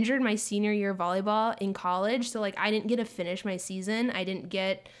got injured my senior year of volleyball in college, so like I didn't get to finish my season. I didn't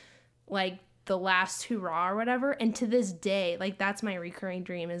get like the last hurrah or whatever, and to this day, like that's my recurring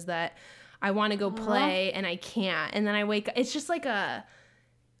dream, is that I want to go play and I can't. And then I wake up. It's just like a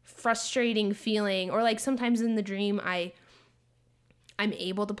frustrating feeling. Or like sometimes in the dream, I'm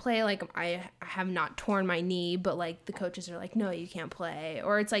able to play. Like, I have not torn my knee, but like the coaches are like, no, you can't play.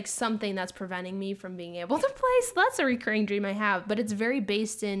 Or it's like something that's preventing me from being able to play. So that's a recurring dream I have, but it's very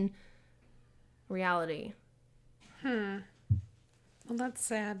based in reality. Well, that's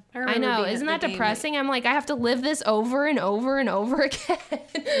sad. I remember know. being at Isn't the that game depressing? I'm like, I have to live this over and over and over again.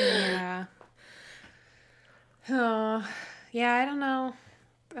 Yeah. Oh, yeah, I don't know.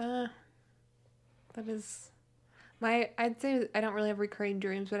 That is I'd say I don't really have recurring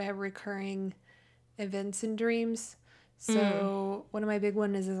dreams, but I have recurring events and dreams. So one of my big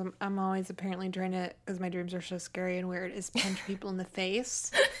one is I'm always apparently trying to, because my dreams are so scary and weird, is punch people in the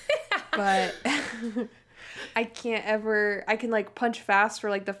face. But I can't ever, I can like punch fast for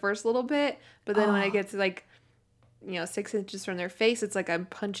like the first little bit, but then when I get to like, 6 inches from their face, it's like I'm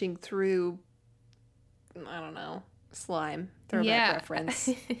punching through, I don't know, slime, throwback reference.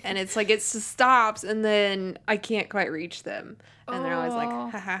 And it's like it just stops and then I can't quite reach them. And they're always like,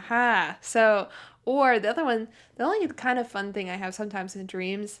 ha ha ha. So, or the other one, the only kind of fun thing I have sometimes in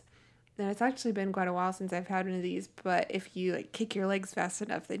dreams, and it's actually been quite a while since I've had one of these, but if you like kick your legs fast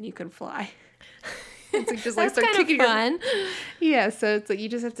enough, then you can fly. It's like just like That's start kind kicking of fun. Yeah, so it's like you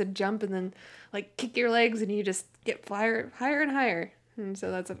just have to jump and then like kick your legs and you just get higher and higher. And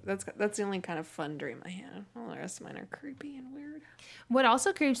so that's the only kind of fun dream I have. All the rest of mine are creepy and weird. What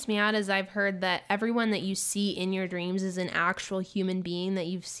also creeps me out is I've heard that everyone that you see in your dreams is an actual human being that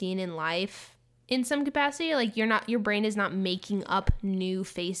you've seen in life in some capacity. Like your brain is not making up new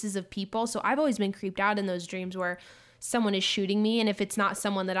faces of people. So I've always been creeped out in those dreams where someone is shooting me, and if it's not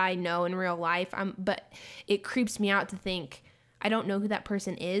someone that I know in real life, but it creeps me out to think I don't know who that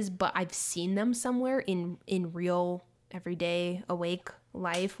person is, but I've seen them somewhere in real everyday awake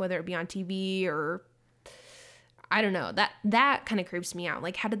life, whether it be on TV or I don't know. That kind of creeps me out.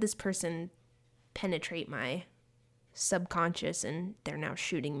 Like, how did this person penetrate my subconscious and they're now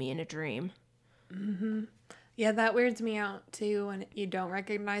shooting me in a dream? Mm-hmm. Yeah, that weirds me out too when you don't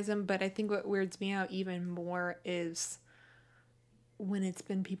recognize them. But I think what weirds me out even more is when it's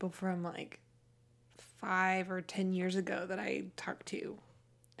been people from like 5 or 10 years ago that I talked to.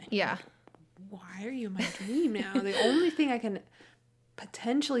 And yeah. Like, why are you in my dream now? The only thing I can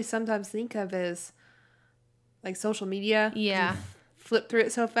potentially sometimes think of is like social media. Yeah. Flip through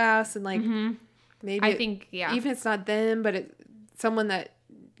it so fast and like maybe I think, yeah. even if it's not them, but it's someone that,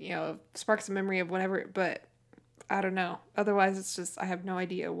 sparks a memory of whatever, but I don't know. Otherwise, it's just, I have no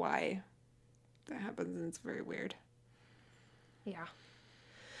idea why that happens, and it's very weird. Yeah.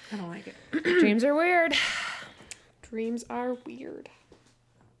 I don't like it. Dreams are weird. Dreams are weird.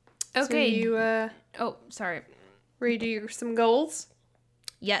 Okay. So oh, sorry. ready to do some goals?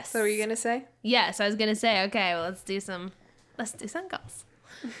 Yes. So what were you going to say? Yes, I was going to say, okay, well, let's do some goals. Let's do some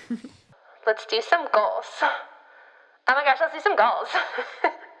goals. Oh my gosh, let's do some goals.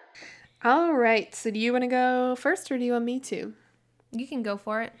 All right. So do you want to go first or do you want me to? You can go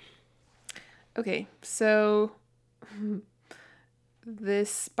for it. Okay. So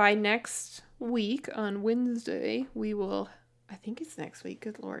by next week on Wednesday, we will, I think it's next week.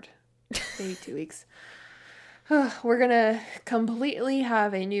 Good Lord. Maybe 2 weeks. We're going to completely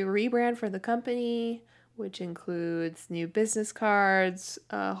have a new rebrand for the company, which includes new business cards,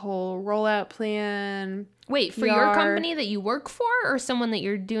 a whole rollout plan. Wait, for your company that you work for or someone that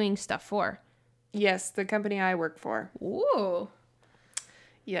you're doing stuff for? Yes, the company I work for. Ooh.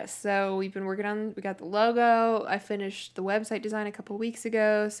 Yes, so we got the logo. I finished the website design a couple weeks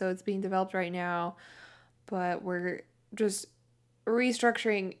ago, so it's being developed right now. But we're just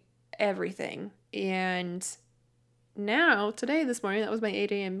restructuring everything. And now, this morning, that was my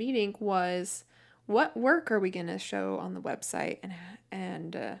 8 a.m. meeting, was what work are we going to show on the website?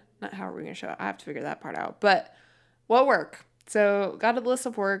 And not how are we going to show it. I have to figure that part out. But what work? So got a list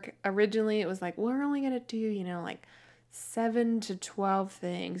of work. Originally, it was like, we're only going to do, like 7 to 12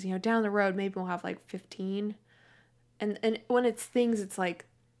 things. Down the road, maybe we'll have like 15. And when it's things, it's like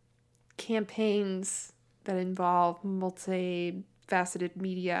campaigns that involve multi-faceted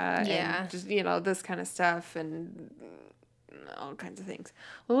media and just, this kind of stuff and all kinds of things.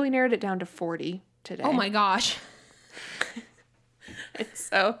 Well, we narrowed it down to 40 today. Oh my gosh. And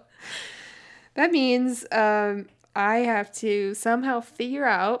so that means I have to somehow figure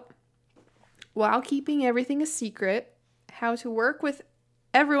out, while keeping everything a secret, how to work with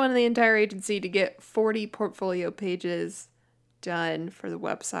everyone in the entire agency to get 40 portfolio pages done for the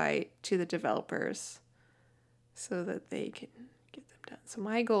website to the developers so that they can get them done. So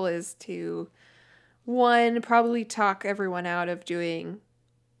my goal is to, one, probably talk everyone out of doing,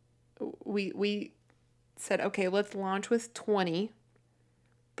 we said, okay, let's launch with 20,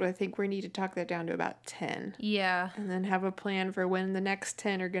 but I think we need to talk that down to about 10. Yeah. And then have a plan for when the next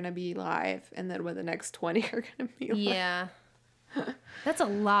 10 are going to be live and then when the next 20 are going to be live. Yeah. That's a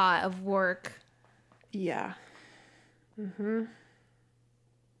lot of work. Yeah.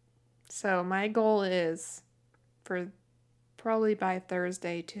 So my goal is for probably by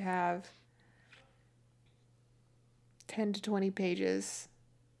Thursday to have 10 to 20 pages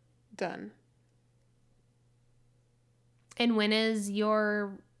done. And when is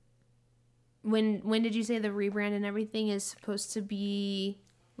your... When did you say the rebrand and everything is supposed to be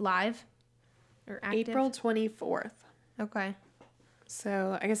live or active? April 24th. Okay.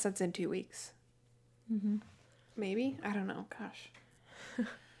 So I guess that's in 2 weeks. Maybe? I don't know. Gosh.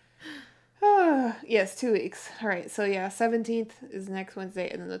 Yes, 2 weeks. All right. So yeah, 17th is next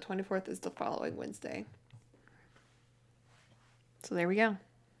Wednesday, and then the 24th is the following Wednesday. So there we go.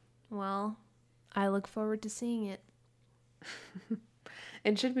 Well, I look forward to seeing it.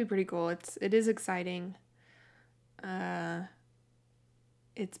 It should be pretty cool. It is exciting.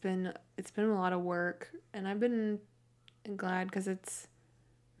 It's been a lot of work, and I've been glad because it's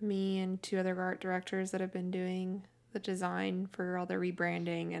me and 2 other art directors that have been doing the design for all the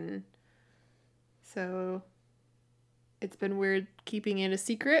rebranding, and so it's been weird keeping it a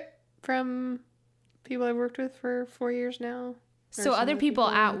secret from people I've worked with for 4 years now. So other people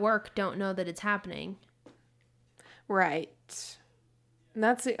at work don't know that it's happening. Right. And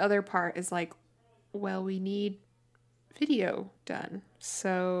that's the other part is like, well, we need video done.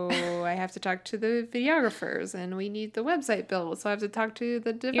 So I have to talk to the videographers and we need the website built. So I have to talk to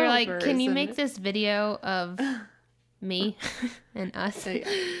the developers. You're like, can you make this video of me and us?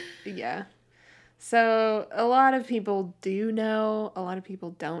 Yeah. So a lot of people do know, a lot of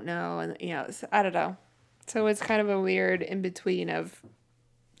people don't know. And, I don't know. So it's kind of a weird in between of,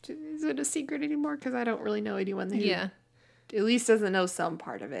 is it a secret anymore? Because I don't really know anyone who at least doesn't know some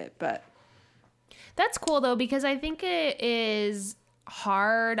part of it. But that's cool though, because I think it is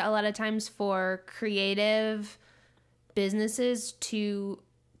hard a lot of times for creative businesses to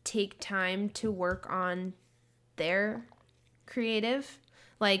take time to work on their creative.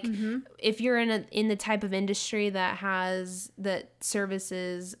 Like if you're in the type of industry that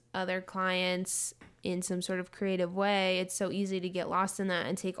services other clients in some sort of creative way, it's so easy to get lost in that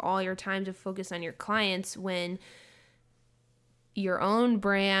and take all your time to focus on your clients when your own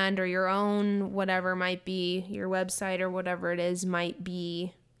brand or your own whatever might be, your website or whatever it is might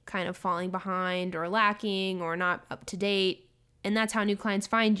be kind of falling behind or lacking or not up to date. And that's how new clients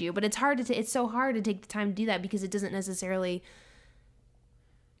find you. But it's so hard to take the time to do that because it doesn't necessarily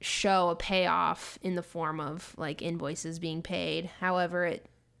show a payoff in the form of like invoices being paid. However, it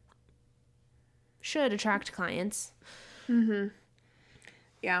should attract clients.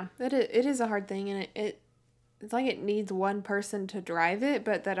 Yeah, it is a hard thing, and it's like it needs one person to drive it,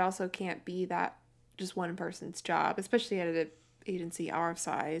 but that also can't be that just one person's job, especially at an agency our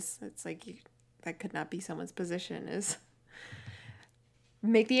size. It's like that could not be someone's position, is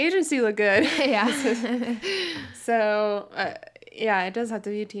make the agency look good. Yeah. So, it does have to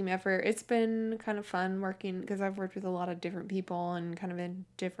be a team effort. It's been kind of fun working because I've worked with a lot of different people and kind of in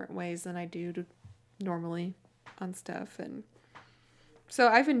different ways than I do normally on stuff. And so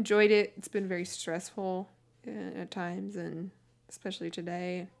I've enjoyed it. It's been very stressful at times, and especially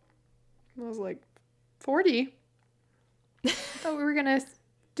today. I was like 40. I thought we were going to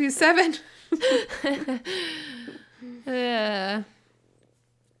do 7. Yeah.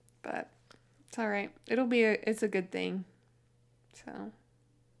 But it's all right. It's a good thing. So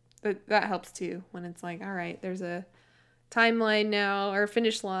that helps too when it's like, all right, there's a timeline now or a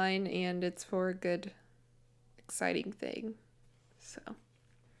finish line and it's for a good, exciting thing. So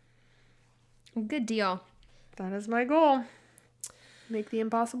good deal. That is my goal. Make the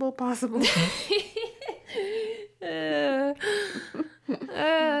impossible possible.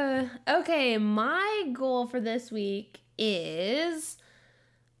 Okay, my goal for this week is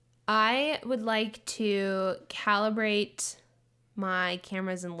I would like to calibrate my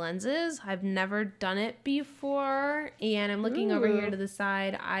cameras and lenses. I've never done it before, and I'm looking over here to the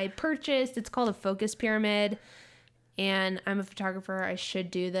side. I purchased, it's called a focus pyramid, and I'm a photographer. I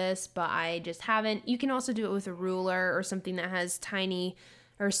should do this, but I just haven't. You can also do it with a ruler or something that has tiny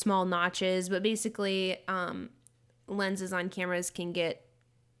or small notches, but basically lenses on cameras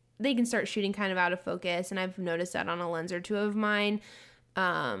they can start shooting kind of out of focus, and I've noticed that on a lens or two of mine.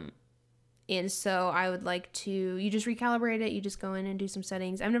 And so I would like to, you just recalibrate it. You just go in and do some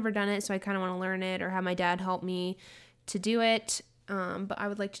settings. I've never done it, so I kind of want to learn it or have my dad help me to do it. But I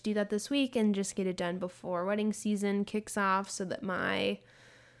would like to do that this week and just get it done before wedding season kicks off so that my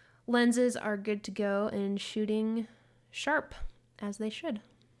lenses are good to go and shooting sharp as they should.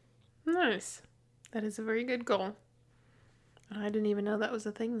 Nice. That is a very good goal. I didn't even know that was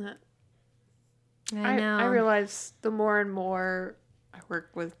a thing that... I know. I realize the more and more I work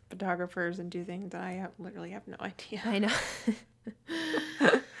with photographers and do things, I literally have no idea. I know.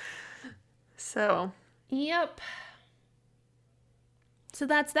 So. Yep. So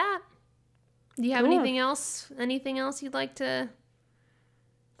that's that. Do you have Cool. anything else? Anything else you'd like to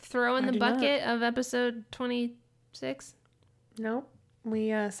throw in the bucket of episode 26? Nope.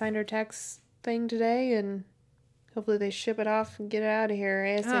 We signed our tax thing today, and hopefully they ship it off and get it out of here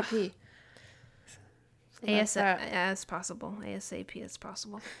ASAP. So As possible. ASAP as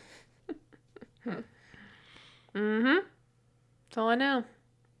possible. Mm-hmm. That's all I know.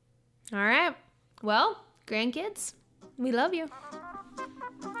 All right. Well, grandkids, we love you.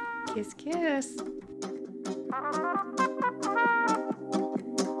 Kiss, kiss.